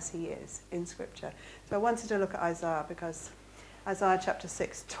Him as He is in Scripture? So I wanted to look at Isaiah because Isaiah chapter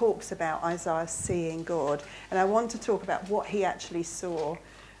 6 talks about Isaiah seeing God. And I want to talk about what he actually saw.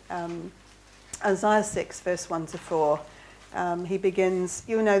 Isaiah 6, verse 1 to 4. He begins,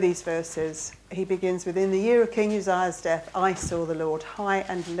 you know these verses. He begins with, in the year of King Uzziah's death, I saw the Lord high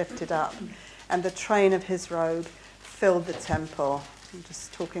and lifted up, and the train of his robe filled the temple. I'm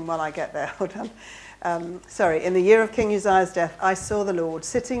just talking while I get there. Hold on. In the year of King Uzziah's death, I saw the Lord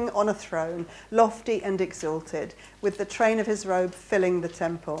sitting on a throne, lofty and exalted, with the train of his robe filling the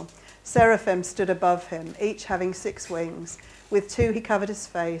temple. Seraphim stood above him, each having 6 wings. With 2 he covered his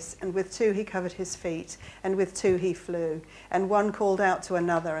face, and with 2 he covered his feet, and with 2 he flew. And one called out to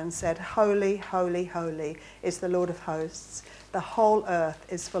another and said, Holy, holy, holy is the Lord of hosts. The whole earth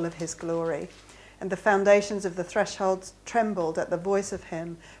is full of his glory. And the foundations of the thresholds trembled at the voice of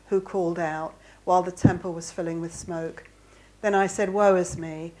him who called out, while the temple was filling with smoke. Then I said, Woe is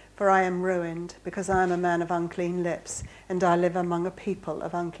me, for I am ruined, because I am a man of unclean lips, and I live among a people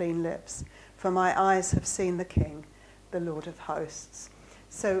of unclean lips. For my eyes have seen the King, the Lord of hosts.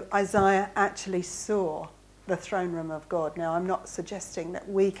 So Isaiah actually saw the throne room of God. Now, I'm not suggesting that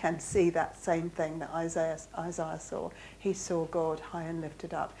we can see that same thing that Isaiah saw. He saw God high and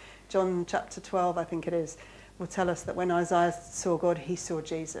lifted up. John chapter 12, I think it is, will tell us that when Isaiah saw God, he saw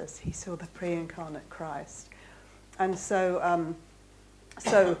Jesus. He saw the pre-incarnate Christ. And so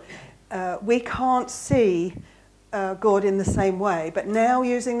we can't see God in the same way, but now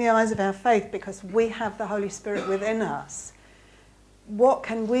using the eyes of our faith, because we have the Holy Spirit within us, what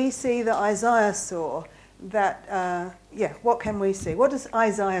can we see that Isaiah saw? What can we see? What does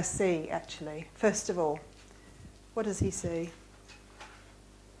Isaiah see, actually? First of all, what does he see?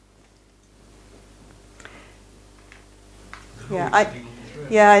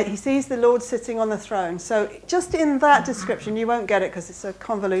 Yeah, he sees the Lord sitting on the throne. So just in that description, you won't get it because it's a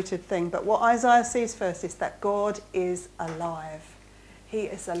convoluted thing, but what Isaiah sees first is that God is alive. He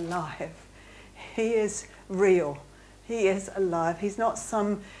is alive. He is real. He is alive. He's not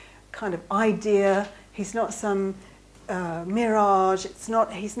some kind of idea. He's not some mirage.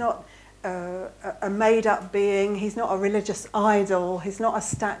 He's not a made-up being. He's not a religious idol. He's not a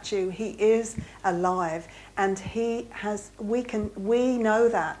statue. He is alive, and we know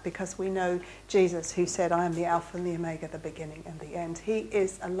that because we know Jesus, who said, "I am the Alpha and the Omega, the beginning and the end." He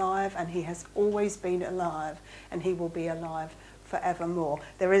is alive, and he has always been alive, and he will be alive forevermore.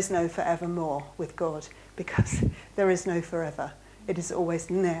 There is no forevermore with God because there is no forever. It is always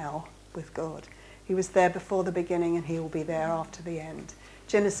now with God. He was there before the beginning, and he will be there after the end.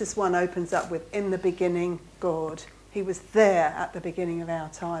 Genesis 1 opens up with, "In the beginning, God." He was there at the beginning of our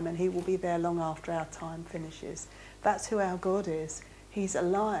time, and he will be there long after our time finishes. That's who our God is. He's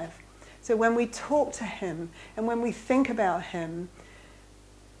alive. So when we talk to him and when we think about him,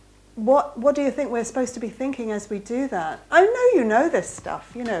 what do you think we're supposed to be thinking as we do that? I know you know this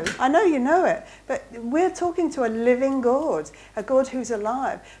stuff, I know you know it, but we're talking to a living God, a God who's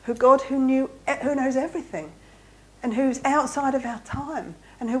alive, who knows everything, and who's outside of our time,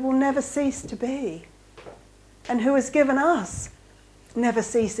 and who will never cease to be, and who has given us never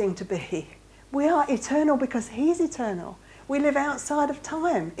ceasing to be. We are eternal because he's eternal. We live outside of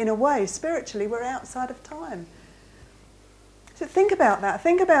time, in a way. Spiritually, we're outside of time. So think about that.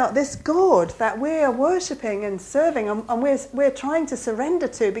 Think about this God that we're worshipping and serving and we're trying to surrender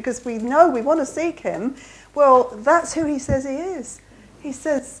to because we know we want to seek him. Well, that's who he says he is. He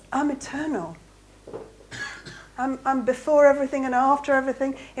says, "I'm eternal. I'm before everything and after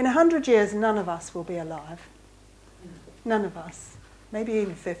everything." In 100 years, none of us will be alive. None of us. Maybe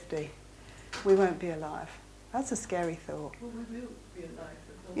even 50. We won't be alive. That's a scary thought. Well, we will be alive.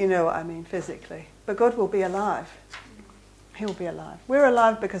 You know what I mean, physically. But God will be alive. He will be alive. We're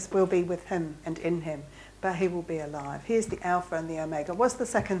alive because we'll be with him and in him. But he will be alive. He is the Alpha and the Omega. What's the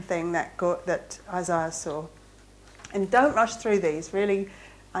second thing that Isaiah saw? And don't rush through these. Really,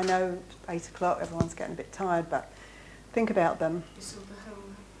 I know 8 o'clock, everyone's getting a bit tired, but think about them. You saw the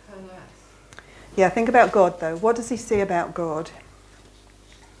whole earth. Yeah, think about God, though. What does he see about God?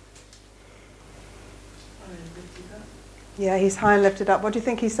 Yeah, he's high and lifted up. What do you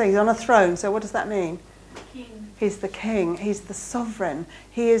think he sees? He's on a throne, so what does that mean? King. He's the king. He's the sovereign.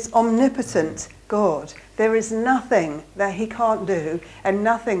 He is omnipotent God. There is nothing that he can't do and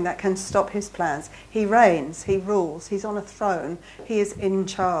nothing that can stop his plans. He reigns. He rules. He's on a throne. He is in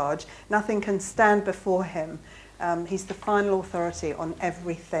charge. Nothing can stand before him. He's the final authority on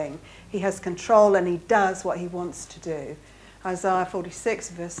everything. He has control and he does what he wants to do. Isaiah 46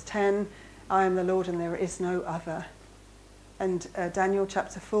 verse 10, "I am the Lord and there is no other." And Daniel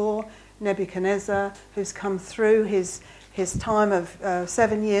chapter 4, Nebuchadnezzar, who's come through his time of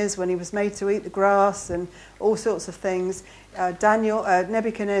 7 years when he was made to eat the grass and all sorts of things.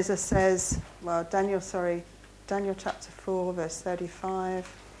 Nebuchadnezzar says, Daniel chapter 4, verse 35.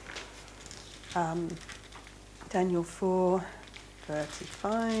 Daniel 4,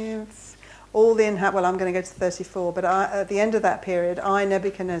 35. I'm going to go to 34, but at the end of that period, I,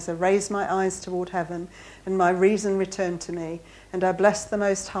 Nebuchadnezzar, raised my eyes toward heaven, and my reason returned to me, and I blessed the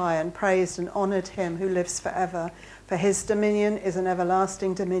Most High, and praised and honoured him who lives forever. For his dominion is an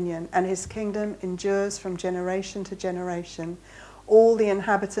everlasting dominion, and his kingdom endures from generation to generation. All the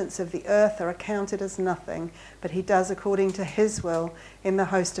inhabitants of the earth are accounted as nothing, but he does according to his will in the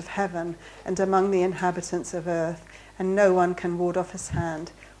host of heaven and among the inhabitants of earth, and no one can ward off his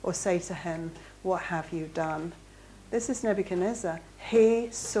hand or say to him, "What have you done?" This is Nebuchadnezzar. He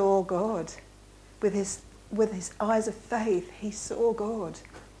saw God. With his eyes of faith, he saw God.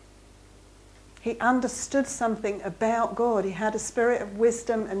 He understood something about God. He had a spirit of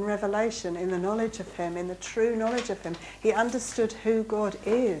wisdom and revelation in the knowledge of him, in the true knowledge of him. He understood who God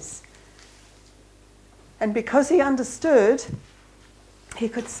is. And because he understood, he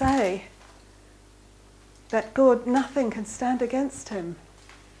could say that God, nothing can stand against him.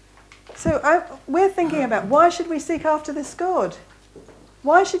 So we're thinking about, why should we seek after this God?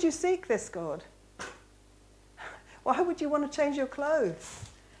 Why should you seek this God? Why would you want to change your clothes?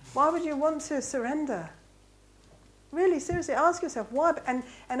 Why would you want to surrender? Really, seriously, ask yourself why, and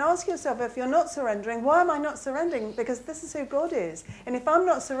ask yourself, if you're not surrendering, why am I not surrendering? Because this is who God is. And if I'm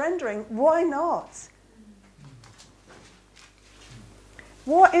not surrendering, why not?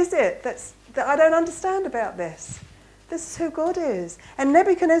 What is it that I don't understand about this? This is who God is. And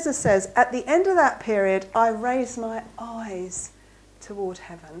Nebuchadnezzar says, at the end of that period, I raised my eyes toward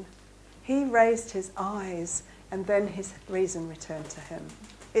heaven. He raised his eyes and then his reason returned to him.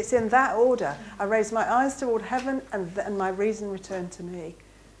 It's in that order. I raised my eyes toward heaven, and my reason returned to me.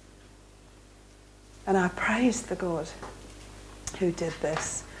 And I praised the God who did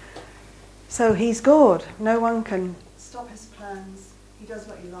this. So he's God. No one can stop his plans. He does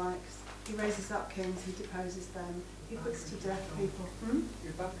what he likes. He raises up kings. He deposes them. He puts to death people.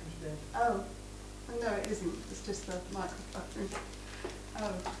 Your battery's dead. Oh, no, it isn't. It's just the microphone.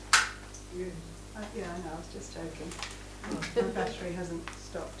 Oh. Yes. Yeah, I know. I was just joking. My battery hasn't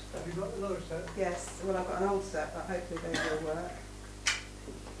stopped. Have you got another set? Yes. Well, I've got an old set, but hopefully they will work.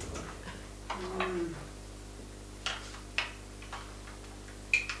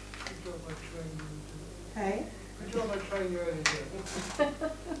 Good job by training you. Hey? Good job by training you earlier.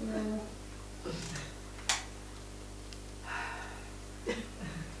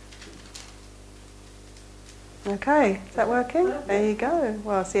 Okay, is that working? There you go.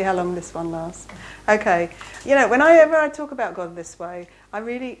 Well, I'll see how long this one lasts. Okay, whenever I talk about God this way, I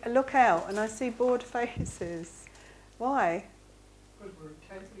really look out and I see bored faces. Why? Because we're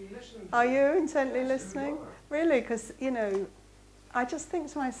intently listening. Are you intently Yes, listening? we are. Really? Because, I just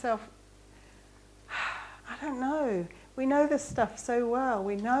think to myself, I don't know. We know this stuff so well.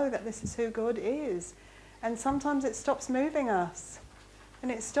 We know that this is who God is. And sometimes it stops moving us. And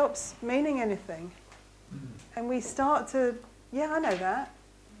it stops meaning anything. And we start to, I know that.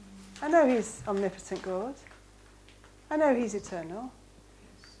 I know he's omnipotent God. I know he's eternal.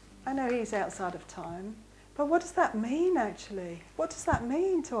 I know he's outside of time. But what does that mean, actually? What does that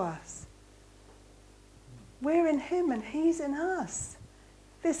mean to us? We're in him and he's in us.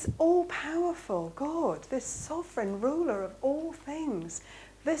 This all-powerful God, this sovereign ruler of all things,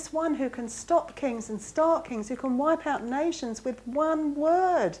 this one who can stop kings and start kings, who can wipe out nations with one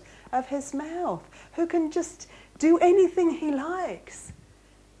word of his mouth, who can just do anything he likes.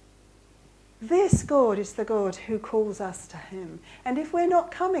 This God is the God who calls us to him. And if we're not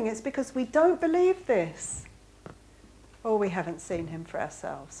coming, it's because we don't believe this, or we haven't seen him for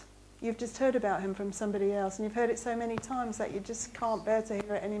ourselves. You've just heard about him from somebody else, and you've heard it so many times that you just can't bear to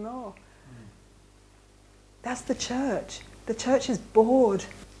hear it anymore. That's the church. The church is bored.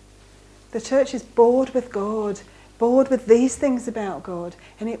 The church is bored with God, bored with these things about God,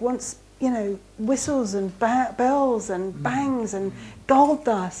 and it wants, whistles and bells and bangs and gold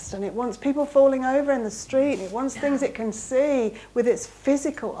dust, and it wants people falling over in the street, and it wants things it can see with its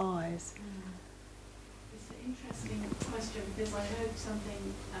physical eyes. It's an interesting question because I heard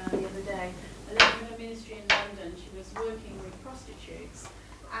something the other day. A lady in her ministry in London, she was working with prostitutes,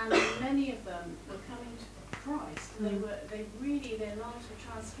 and many of them were coming to Christ. Their lives were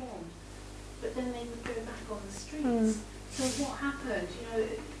transformed, but then they would go back on the streets. So what happened?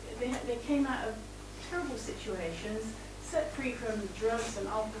 They came out of terrible situations, set free from drugs and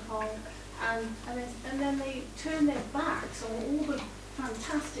alcohol, and then they turned their backs on all the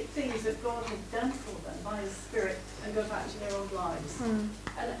fantastic things that God had done for them by His Spirit and go back to their old lives.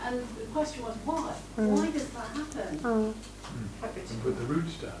 And the question was why? Why does that happen? And put the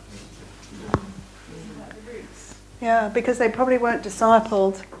roots down. Isn't that the roots? Yeah, because they probably weren't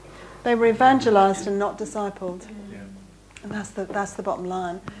discipled. They were evangelized and not discipled. Yeah. And that's the bottom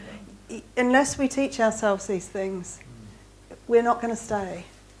line. Unless we teach ourselves these things, we're not going to stay.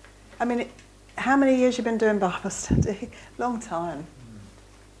 I mean, how many years you've been doing Bible study? Long time.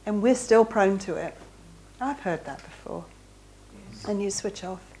 And we're still prone to it. I've heard that before. Yes. And you switch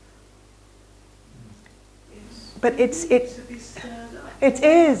off. Yes. But We need to be stirred up. it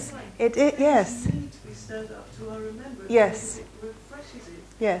is. Yes. We need to be stirred up to our remembrance. Yes. Because it refreshes it.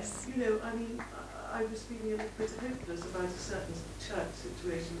 Yes. I was feeling a little bit hopeless about a certain church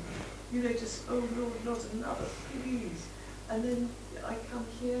situation. Just, oh Lord, not another, please. And then I come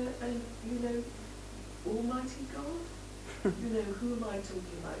here and, Almighty God, who am I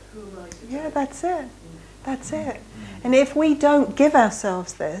talking about? Who am I to Yeah, judge? that's it. That's it. And if we don't give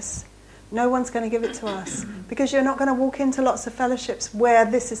ourselves this, no one's going to give it to us, because you're not going to walk into lots of fellowships where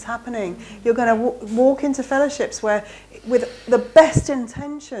this is happening. You're going to walk into fellowships where, with the best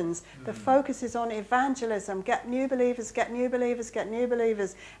intentions, the focus is on evangelism, get new believers, get new believers, get new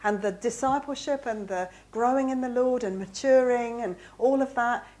believers, and the discipleship and the growing in the Lord and maturing and all of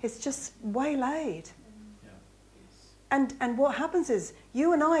that is just waylaid. And what happens is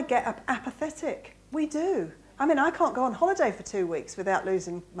you and I get apathetic. We do. I mean, I can't go on holiday for 2 weeks without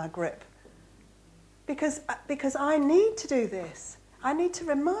losing my grip. Because I need to do this. I need to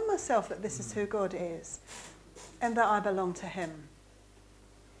remind myself that this is who God is and that I belong to Him.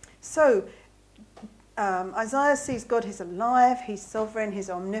 So, Isaiah sees God, He's alive, He's sovereign, He's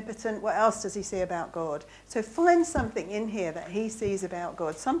omnipotent. What else does he see about God? So find something in here that he sees about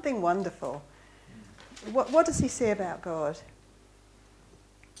God, something wonderful. What does he see about God?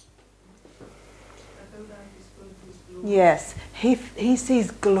 Yes, he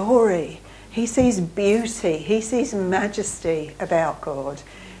sees glory. He sees beauty. He sees majesty about God.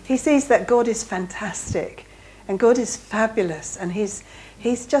 He sees that God is fantastic and God is fabulous, and he's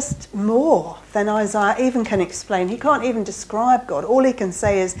just more than Isaiah even can explain. He can't even describe God. All he can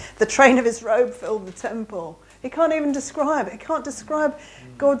say is the train of his robe filled the temple. He can't even describe it. He can't describe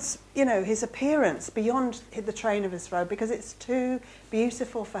God's, his appearance beyond the train of his robe because it's too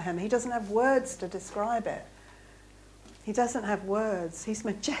beautiful for him. He doesn't have words to describe it. He doesn't have words. He's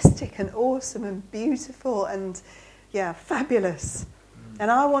majestic and awesome and beautiful and, fabulous. And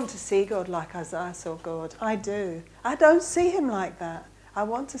I want to see God like Isaiah saw God. I do. I don't see him like that. I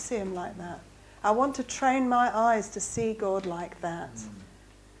want to see him like that. I want to train my eyes to see God like that.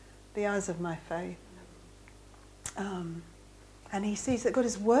 The eyes of my faith. And he sees that God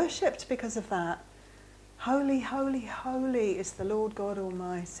is worshipped because of that. Holy, holy, holy is the Lord God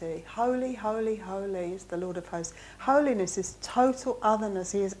Almighty. Holy, holy, holy is the Lord of hosts. Holiness is total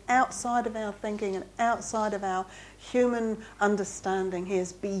otherness. He is outside of our thinking and outside of our human understanding. He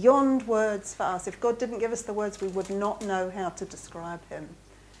is beyond words for us. If God didn't give us the words, we would not know how to describe him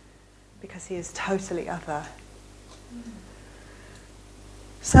because he is totally other.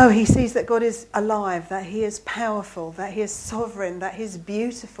 So he sees that God is alive, that he is powerful, that he is sovereign, that he is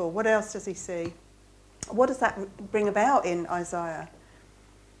beautiful. What else does he see? What does that bring about in Isaiah?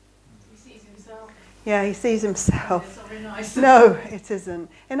 He sees himself. Yeah, he sees himself. It's not very nice. No, it isn't.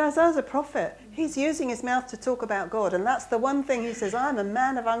 And Isaiah's a prophet. He's using his mouth to talk about God. And that's the one thing he says, I'm a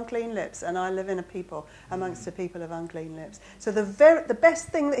man of unclean lips and I live in a people amongst a people of unclean lips. So the best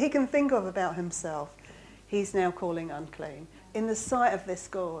thing that he can think of about himself, he's now calling unclean. In the sight of this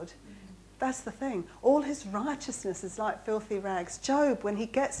God. That's the thing. All his righteousness is like filthy rags. Job, when he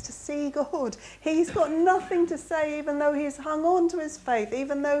gets to see God, he's got nothing to say, even though he's hung on to his faith,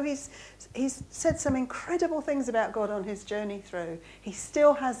 even though he's said some incredible things about God on his journey through. He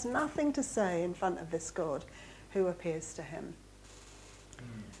still has nothing to say in front of this God who appears to him.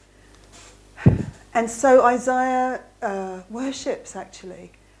 And so Isaiah worships,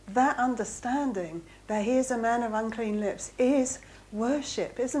 actually. That understanding that he is a man of unclean lips is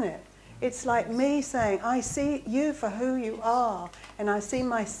worship, isn't it? It's like me saying, I see you for who you are, and I see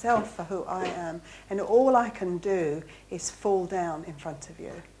myself for who I am, and all I can do is fall down in front of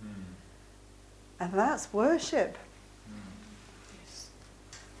you. And that's worship.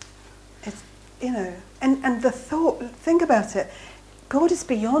 It's, and the thought, think about it, God is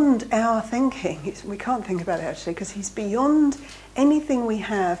beyond our thinking. We can't think about it actually, because he's beyond anything we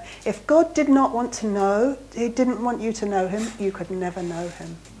have. If God did not want to know, he didn't want you to know him, you could never know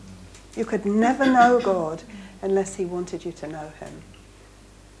him. You could never know God unless he wanted you to know him.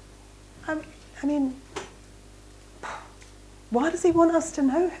 I mean, why does he want us to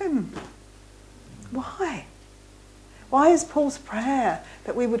know him? Why? Why is Paul's prayer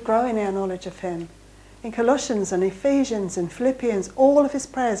that we would grow in our knowledge of him? In Colossians and Ephesians and Philippians, all of his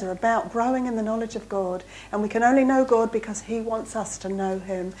prayers are about growing in the knowledge of God. And we can only know God because he wants us to know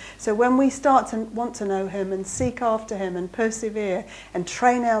him. So when we start to want to know him and seek after him and persevere and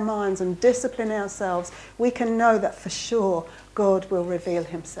train our minds and discipline ourselves, we can know that for sure God will reveal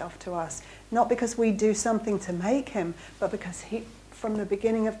himself to us. Not because we do something to make him, but because he, from the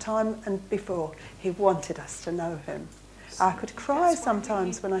beginning of time and before, he wanted us to know him. I could cry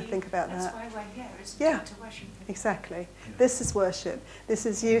sometimes when I think about that. That's why we're here, isn't Yeah. it? To worship him. Exactly. This is worship. This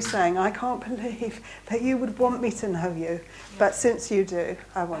is you saying, I can't believe that you would want me to know you, but since you do,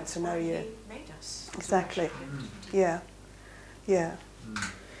 I want That's to know why you. he made us. to Exactly. worship him. Yeah.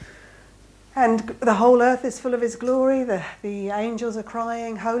 And the whole earth is full of his glory. The angels are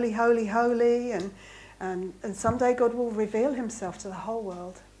crying, holy, holy, holy. And someday God will reveal himself to the whole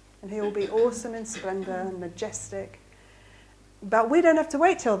world. And he will be awesome in splendour and majestic. But we don't have to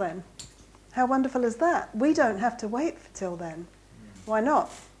wait till then. How wonderful is that? We don't have to wait till then. Why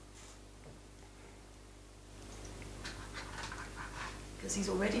not? Because he's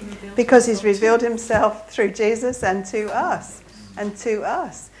already revealed Because he's himself revealed to- himself through Jesus and to us. And to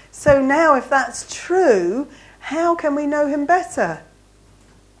us. So now if that's true, how can we know him better?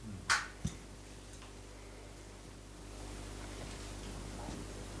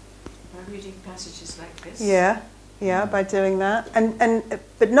 By reading passages like this. Yeah, by doing that.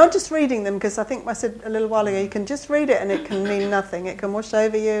 But not just reading them, because I think I said a little while ago, you can just read it and it can mean nothing. It can wash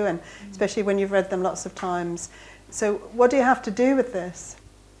over you, and especially when you've read them lots of times. So what do you have to do with this?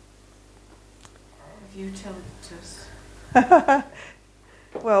 If you tell it to us.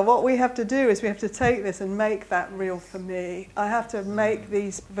 Well, what we have to do is we have to take this and make that real for me. I have to make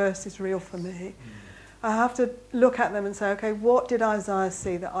these verses real for me. I have to look at them and say, okay, what did Isaiah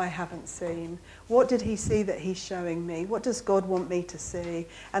see that I haven't seen? What did he see that he's showing me? What does God want me to see?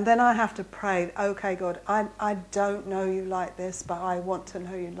 And then I have to pray, okay, God, I don't know you like this, but I want to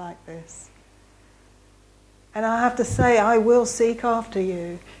know you like this. And I have to say, I will seek after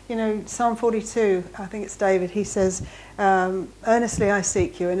you. You know, Psalm 42, I think it's David, he says, earnestly I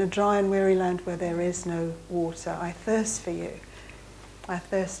seek you in a dry and weary land where there is no water. I thirst for you. I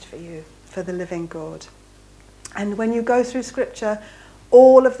thirst for you, for the living God. And when you go through Scripture,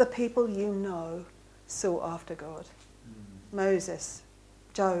 all of the people you know sought after God. Moses,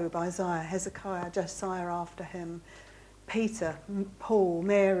 Job, Isaiah, Hezekiah, Josiah after him, Peter, Paul,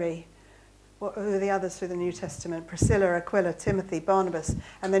 Mary, what are the others through the New Testament? Priscilla, Aquila, Timothy, Barnabas.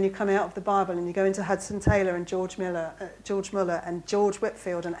 And then you come out of the Bible and you go into Hudson Taylor and George Muller and George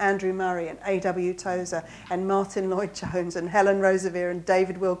Whitfield and Andrew Murray and A.W. Tozer and Martin Lloyd-Jones and Helen Roseveare and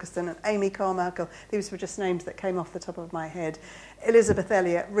David Wilkerson and Amy Carmichael. These were just names that came off the top of my head. Elizabeth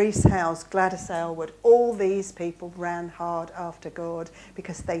Elliot, Rees Howes, Gladys Aylward. All these people ran hard after God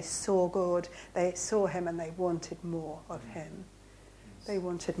because they saw God, they saw him, and they wanted more of him. They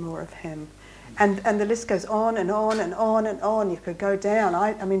wanted more of him. And the list goes on and on and on and on. You could go down.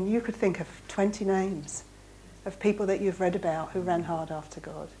 I mean, you could think of 20 names of people that you've read about who ran hard after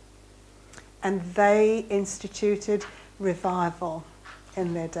God. And they instituted revival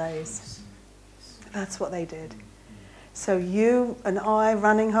in their days. That's what they did. So you and I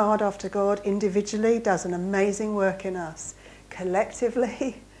running hard after God individually does an amazing work in us.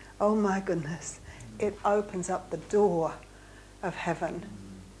 Collectively, oh my goodness, it opens up the door of heaven.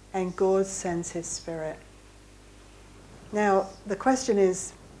 And God sends his Spirit. Now, the question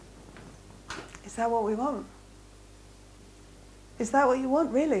is that what we want? Is that what you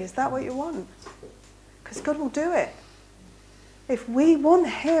want, really? Is that what you want? Because God will do it. If we want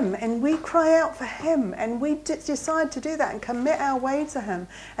him and we cry out for him and we decide to do that and commit our way to him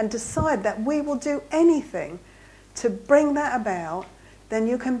and decide that we will do anything to bring that about, then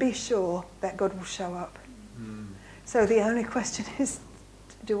you can be sure that God will show up. So the only question is,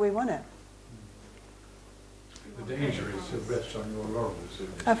 do we want it? The danger is to rest on your laurels.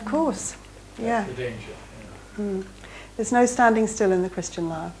 Of course, yeah. That's the danger. Yeah. There's no standing still in the Christian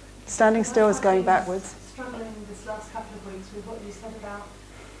life. Standing still is going backwards. Struggling this last couple of weeks with what you said about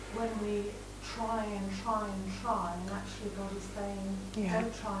when we try and try and try, and actually God is saying,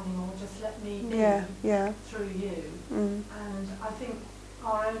 don't try anymore, just let me be through you. And I think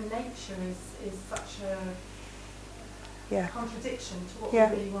our own nature is such a contradiction to what we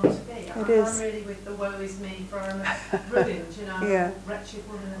really want to be. I'm really with the woe is me, for I'm ruined, wretched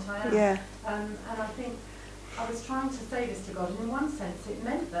woman that I am. And I think I was trying to say this to God, and in one sense it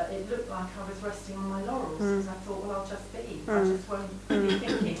meant that it looked like I was resting on my laurels, because I thought, well, I'll just be. I just won't be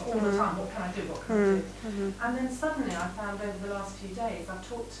thinking all the time, what can I do, what can I do? And then suddenly I found over the last few days, I've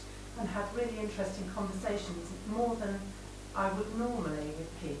talked and had really interesting conversations, more than I would normally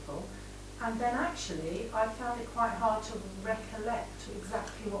with people. And then actually, I found it quite hard to recollect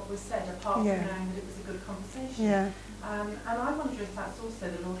exactly what was said, apart from knowing that it was a good conversation. And I wonder if that's also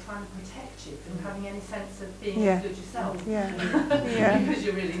the Lord trying to protect you from having any sense of being good yourself. Because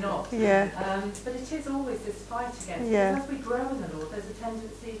you're really not. But it is always this fight against it. As we grow in the Lord, there's a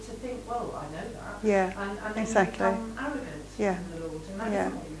tendency to think, well, I know that. And then you become arrogant in the Lord. And that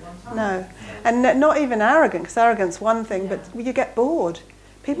isn't what you want. No. And not even arrogant, because arrogant's one thing, but you get bored.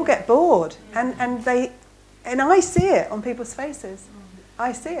 People get bored, and I see it on people's faces.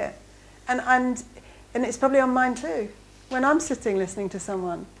 I see it, and it's probably on mine too. When I'm sitting listening to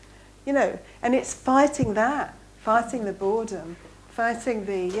someone, and it's fighting the boredom, fighting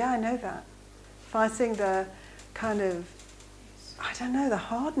I know that, fighting the kind of, the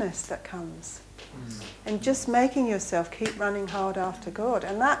hardness that comes, and just making yourself keep running hard after God,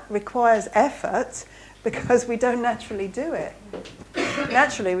 and that requires effort. Because we don't naturally do it.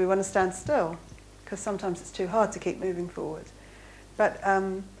 Naturally, we want to stand still, because sometimes it's too hard to keep moving forward. But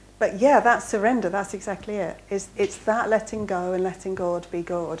that surrender, that's exactly it. It's that letting go and letting God be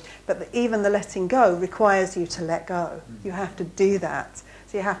God. But even the letting go requires you to let go. You have to do that.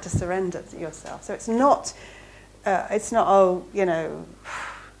 So you have to surrender to yourself. So it's not, don't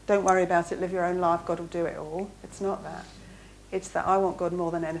worry about it, live your own life, God will do it all. It's not that. It's that I want God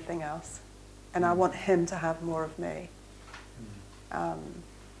more than anything else. And I want him to have more of me. Well,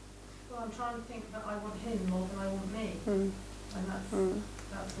 I'm trying to think that I want him more than I want me. And that's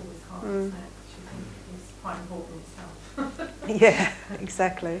always hard, isn't it? Which I think is quite important itself. Yeah,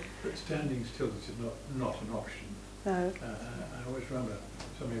 exactly. But standing still is not an option. No. I always remember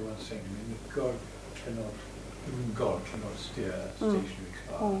somebody once saying to me that God cannot Even God cannot steer a stationary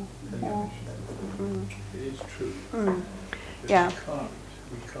car. It is true. But Yeah.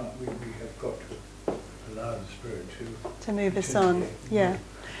 we have got to allow the Spirit to move us on. Yeah.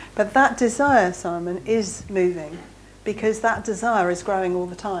 But that desire, Simon, is moving, because that desire is growing all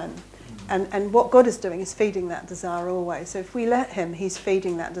the time. And what God is doing is feeding that desire always. So if we let him, he's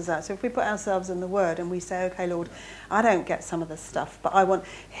feeding that desire. So if we put ourselves in the Word and we say, okay, Lord, I don't get some of this stuff, but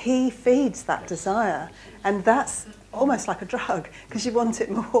he feeds that desire. And that's almost like a drug, because you want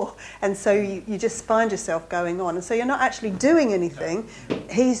it more. And so you just find yourself going on. And so you're not actually doing anything.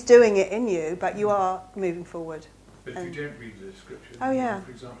 He's doing it in you, but you are moving forward. But if you don't read the Scripture, oh yeah,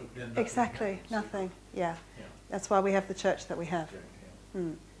 for example, then nothing. Yeah. That's why we have the church that we have.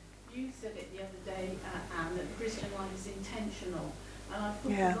 You said it the other day, Anne, that the Christian life is intentional. And I've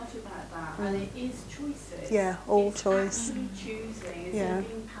thought a lot about that. And it is choices. Yeah, all it's choice. Actually choosing instead of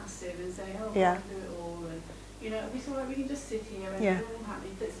being passive and saying, oh, I can do it all. And, it's all right, we can just sit here and it's all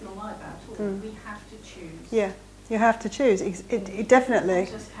happening. But it's not like that at all. We have to choose. Yeah, you have to choose. It definitely.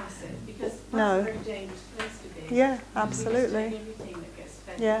 It's not just passive, because that's a very dangerous place to be. Yeah, absolutely. Everything that gets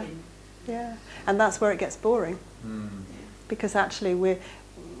fed in. Yeah, and that's where it gets boring. Because actually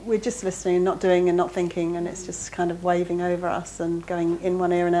we're just listening and not doing and not thinking, and it's just kind of waving over us and going in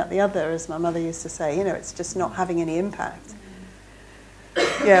one ear and out the other, as my mother used to say. It's just not having any impact.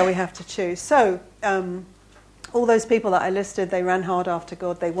 Yeah, we have to choose. So all those people that I listed, they ran hard after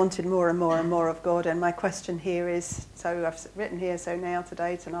God. They wanted more and more and more of God. And my question here is, so I've written here, so now,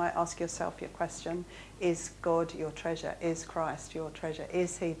 today, tonight, ask yourself your question. Is God your treasure? Is Christ your treasure?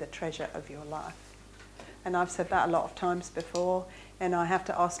 Is he the treasure of your life? And I've said that a lot of times before, and I have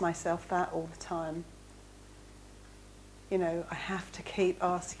to ask myself that all the time. I have to keep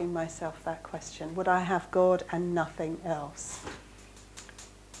asking myself that question. Would I have God and nothing else?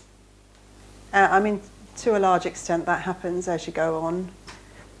 To a large extent that happens as you go on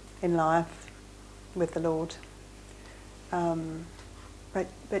in life with the Lord. But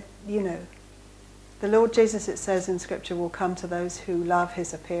the Lord Jesus, it says in Scripture, will come to those who love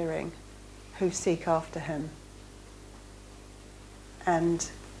his appearing, who seek after him. And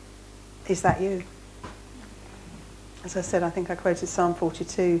is that you? As I said, I think I quoted Psalm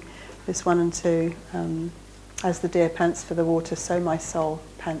 42, verse 1 and 2. As the deer pants for the water, so my soul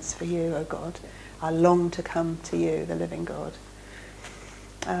pants for you, O God. I long to come to you, the living God.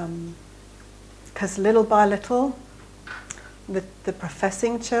 Because little by little, the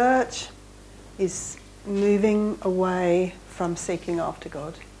professing church is moving away from seeking after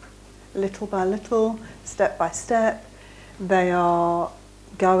God. Little by little, step by step, they are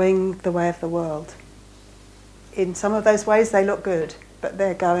going the way of the world. In some of those ways they look good, but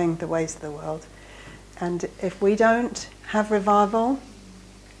they're going the ways of the world. And if we don't have revival,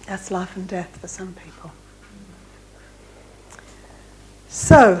 that's life and death for some people.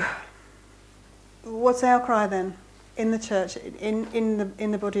 So, what's our cry then in the church, in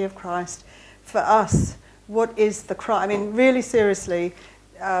the body of Christ? For us, what is the cry? Really seriously,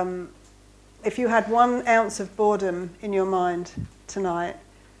 if you had 1 ounce of boredom in your mind tonight,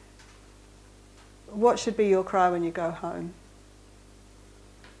 what should be your cry when you go home?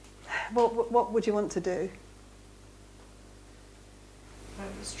 What would you want to do?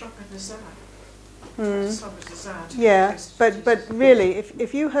 Struck with desire. Yeah, but really,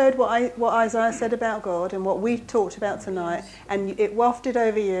 if you heard what Isaiah said about God and what we talked about tonight, and it wafted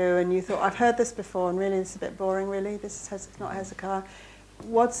over you, and you thought, I've heard this before, and really this is a bit boring. Really, this is not Hezekiah.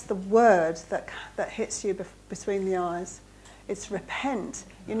 What's the word that hits you between the eyes? It's repent.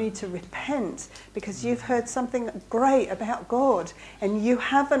 You need to repent because you've heard something great about God and you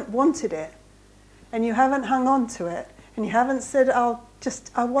haven't wanted it, and you haven't hung on to it, and you haven't said, I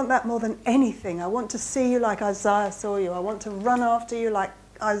want that more than anything. I want to see you like Isaiah saw you. I want to run after you like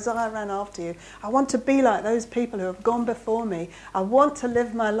Isaiah ran after you. I want to be like those people who have gone before me. I want to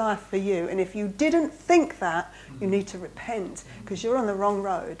live my life for you. And if you didn't think that, you need to repent because you're on the wrong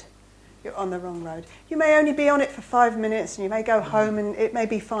road. You're on the wrong road. You may only be on it for 5 minutes and you may go home and it may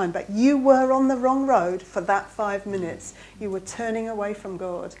be fine, but you were on the wrong road for that 5 minutes. You were turning away from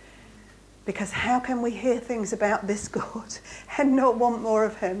God. Because how can we hear things about this God and not want more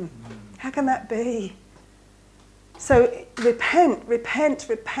of him? How can that be? So repent, repent,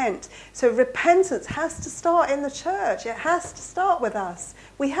 repent. So repentance has to start in the church. It has to start with us.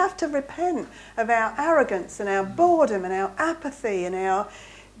 We have to repent of our arrogance and our boredom and our apathy and our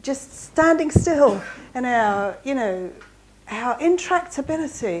just standing still and our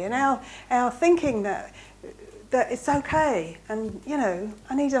intractability and our thinking that it's okay, and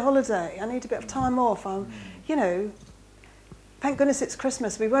I need a holiday, I need a bit of time off. thank goodness it's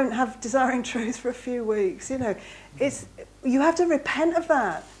Christmas. We won't have Desiring Truth for a few weeks. You know, you have to repent of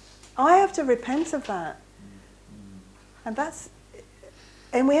that. I have to repent of that.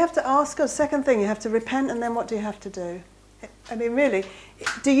 And we have to ask God, second thing, you have to repent, and then what do you have to do? I mean, really,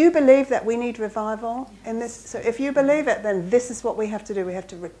 do you believe that we need revival in this? So if you believe it, then this is what we have to do. We have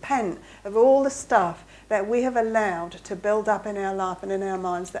to repent of all the stuff that we have allowed to build up in our life and in our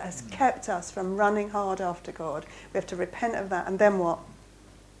minds that has kept us from running hard after God. We have to repent of that, and then what?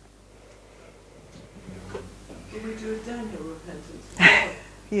 Do we do a Daniel repentance?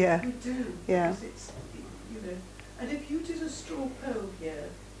 Yeah. We do. Yeah. Because it's, you know, and if you did a straw poll here,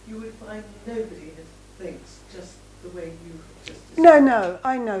 you would find nobody thinks just the way you have just described. No,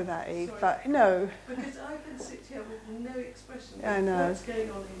 I know that, Eve, Sorry. but no. Because I can sit here with no expression I of know. what's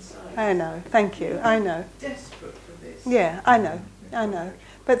going on inside. I know, thank you, I know. Desperate for this. Yeah, I know.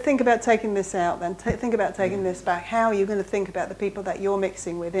 But think about taking this out then. Think about taking this back. How are you going to think about the people that you're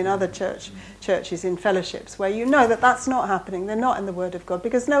mixing with in other churches, in fellowships, where you know that that's not happening, they're not in the Word of God,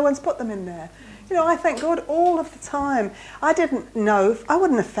 because no one's put them in there. You know, I thank God all of the time. I didn't know, I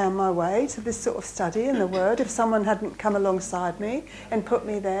wouldn't have found my way to this sort of study in the Word if someone hadn't come alongside me and put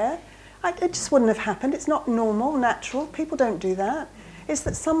me there. It just wouldn't have happened. It's not normal, natural. People don't do that. It's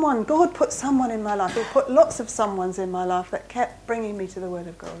that God put someone in my life. He put lots of someones in my life that kept bringing me to the Word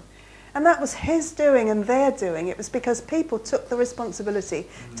of God. And that was His doing and their doing. It was because people took the responsibility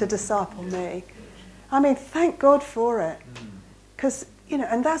to disciple me. I mean, thank God for it. Because, you know,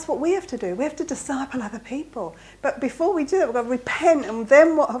 and that's what we have to do. We have to disciple other people. But before we do that, we've got to repent. And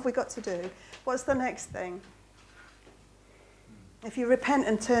then what have we got to do? What's the next thing? If you repent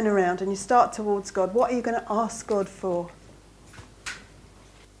and turn around and you start towards God, what are you going to ask God for?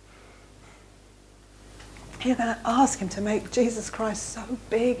 You're going to ask Him to make Jesus Christ so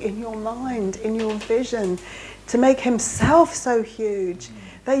big in your mind, in your vision, to make Himself so huge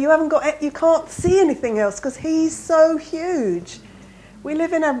that you can't see anything else because He's so huge. We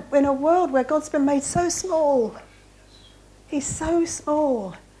live in a world where God's been made so small. He's so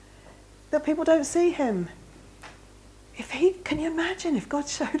small that people don't see Him. Can you imagine if God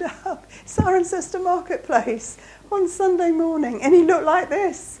showed up Cirencester Marketplace on Sunday morning and He looked like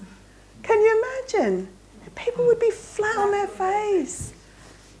this? Can you imagine? People would be flat on their face.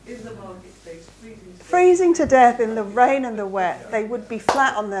 In the marketplace, freezing to death in the rain and the wet. They would be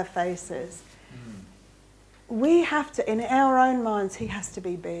flat on their faces. We have to, in our own minds, He has to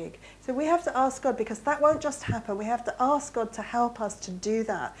be big. So we have to ask God, because that won't just happen. We have to ask God to help us to do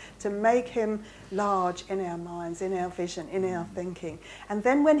that, to make Him large in our minds, in our vision, in our thinking. And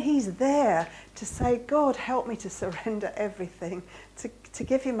then when He's there, to say, God, help me to surrender everything, to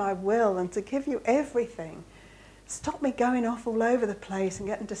give You my will and to give You everything. Stop me going off all over the place and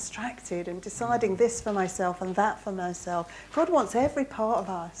getting distracted and deciding this for myself and that for myself. God wants every part of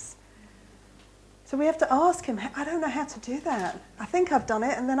us. So we have to ask Him, I don't know how to do that. I think I've done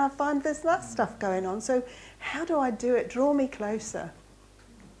it and then I find there's that stuff going on. So how do I do it? Draw me closer.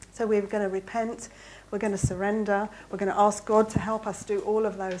 So we're going to repent, we're going to surrender, we're going to ask God to help us do all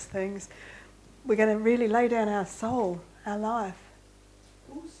of those things. We're going to really lay down our soul, our life.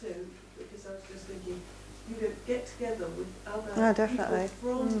 Also, because I was just thinking, you know, get together with other people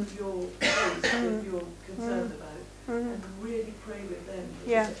from your place that you're concerned about. And really pray with them,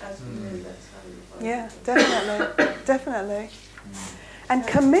 because as we know, that's how you find it. Definitely. And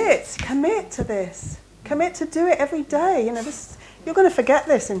commit to this. Commit to do it every day. You know, you're going to forget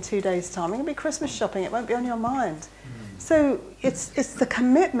this in 2 days' time. You're going to be Christmas shopping. It won't be on your mind. So it's the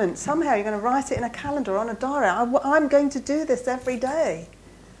commitment. Somehow you're going to write it in a calendar, on a diary. I'm going to do this every day.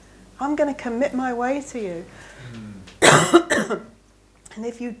 I'm going to commit my way to You. And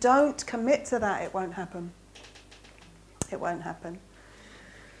if you don't commit to that, it won't happen. It won't happen.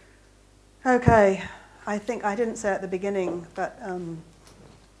 Okay, I think I didn't say at the beginning, but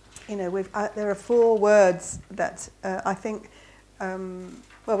you know, there are 4 words that I think.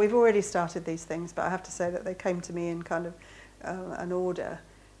 Well, we've already started these things, but I have to say that they came to me in kind of an order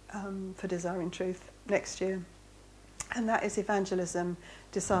for Desiring Truth next year, and that is evangelism,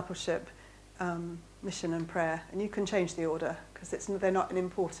 discipleship, mission, and prayer. And you can change the order because they're not in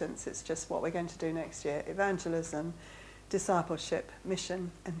importance. It's just what we're going to do next year: evangelism, discipleship,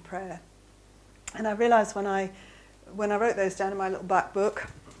 mission, and prayer. And I realised when I wrote those down in my little black book,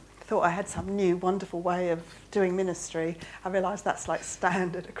 thought I had some new wonderful way of doing ministry. I realised that's like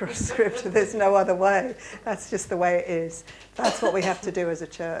standard across Scripture. There's no other way. That's just the way it is. That's what we have to do as a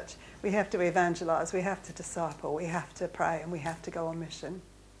church. We have to evangelise, we have to disciple, we have to pray, and we have to go on mission.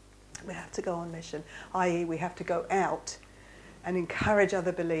 We have to go on mission, i.e. we have to go out and encourage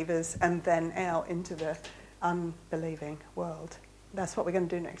other believers and then out into the unbelieving world. That's what we're going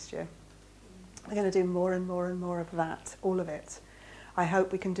to do next year. We're going to do more and more and more of that, all of it. I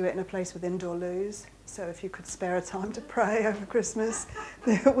hope we can do it in a place with indoor loos. So if you could spare a time to pray over Christmas,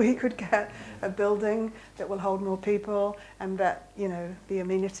 that we could get a building that will hold more people and that, the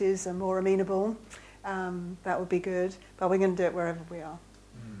amenities are more amenable. That would be good. But we're going to do it wherever we are.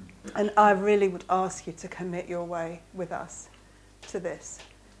 And I really would ask you to commit your way with us to this,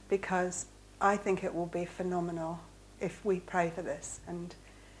 because I think it will be phenomenal if we pray for this and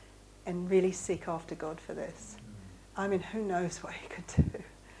really seek after God for this. I mean, who knows what he could do?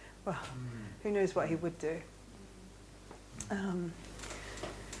 Well, who knows what he would do?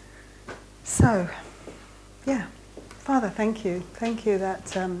 Father, thank you. Thank you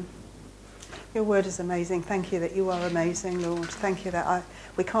that your word is amazing. Thank you that you are amazing, Lord. Thank you that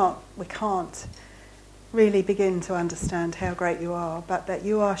we can't really begin to understand how great you are, but that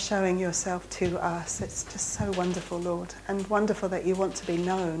you are showing yourself to us. It's just so wonderful, Lord, and wonderful that you want to be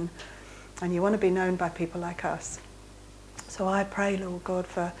known, and you want to be known by people like us. So I pray, Lord God,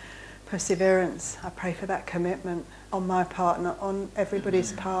 for perseverance. I pray for that commitment on my part and on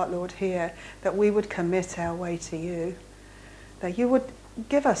everybody's part, Lord, here, that we would commit our way to you, that you would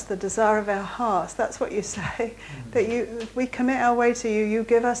give us the desire of our hearts. That's what you say, that if we commit our way to you, you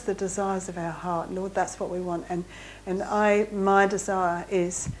give us the desires of our heart. Lord, that's what we want. And my desire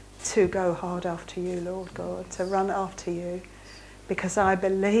is to go hard after you, Lord God, to run after you, because I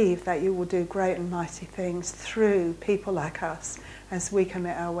believe that you will do great and mighty things through people like us as we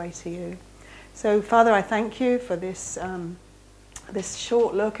commit our way to you. So, Father, I thank you for this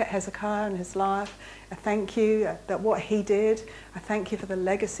short look at Hezekiah and his life. I thank you that what he did. I thank you for the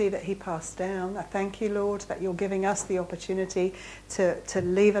legacy that he passed down. I thank you, Lord, that you're giving us the opportunity to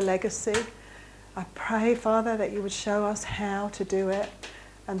leave a legacy. I pray, Father, that you would show us how to do it,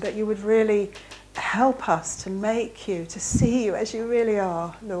 and that you would really help us to make you, to see you as you really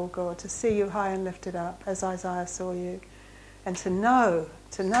are, Lord God, to see you high and lifted up as Isaiah saw you, and to know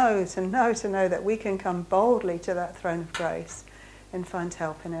that we can come boldly to that throne of grace and find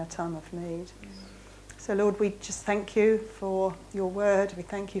help in our time of need. So, Lord, we just thank you for your word. We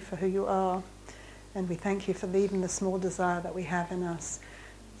thank you for who you are, and we thank you for even the small desire that we have in us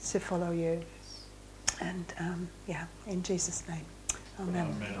to follow you. And in Jesus' name,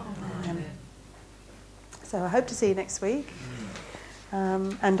 amen. Amen. So I hope to see you next week.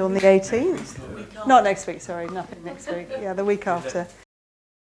 And on the 18th. Not next week, sorry, nothing next week. Yeah, the week after.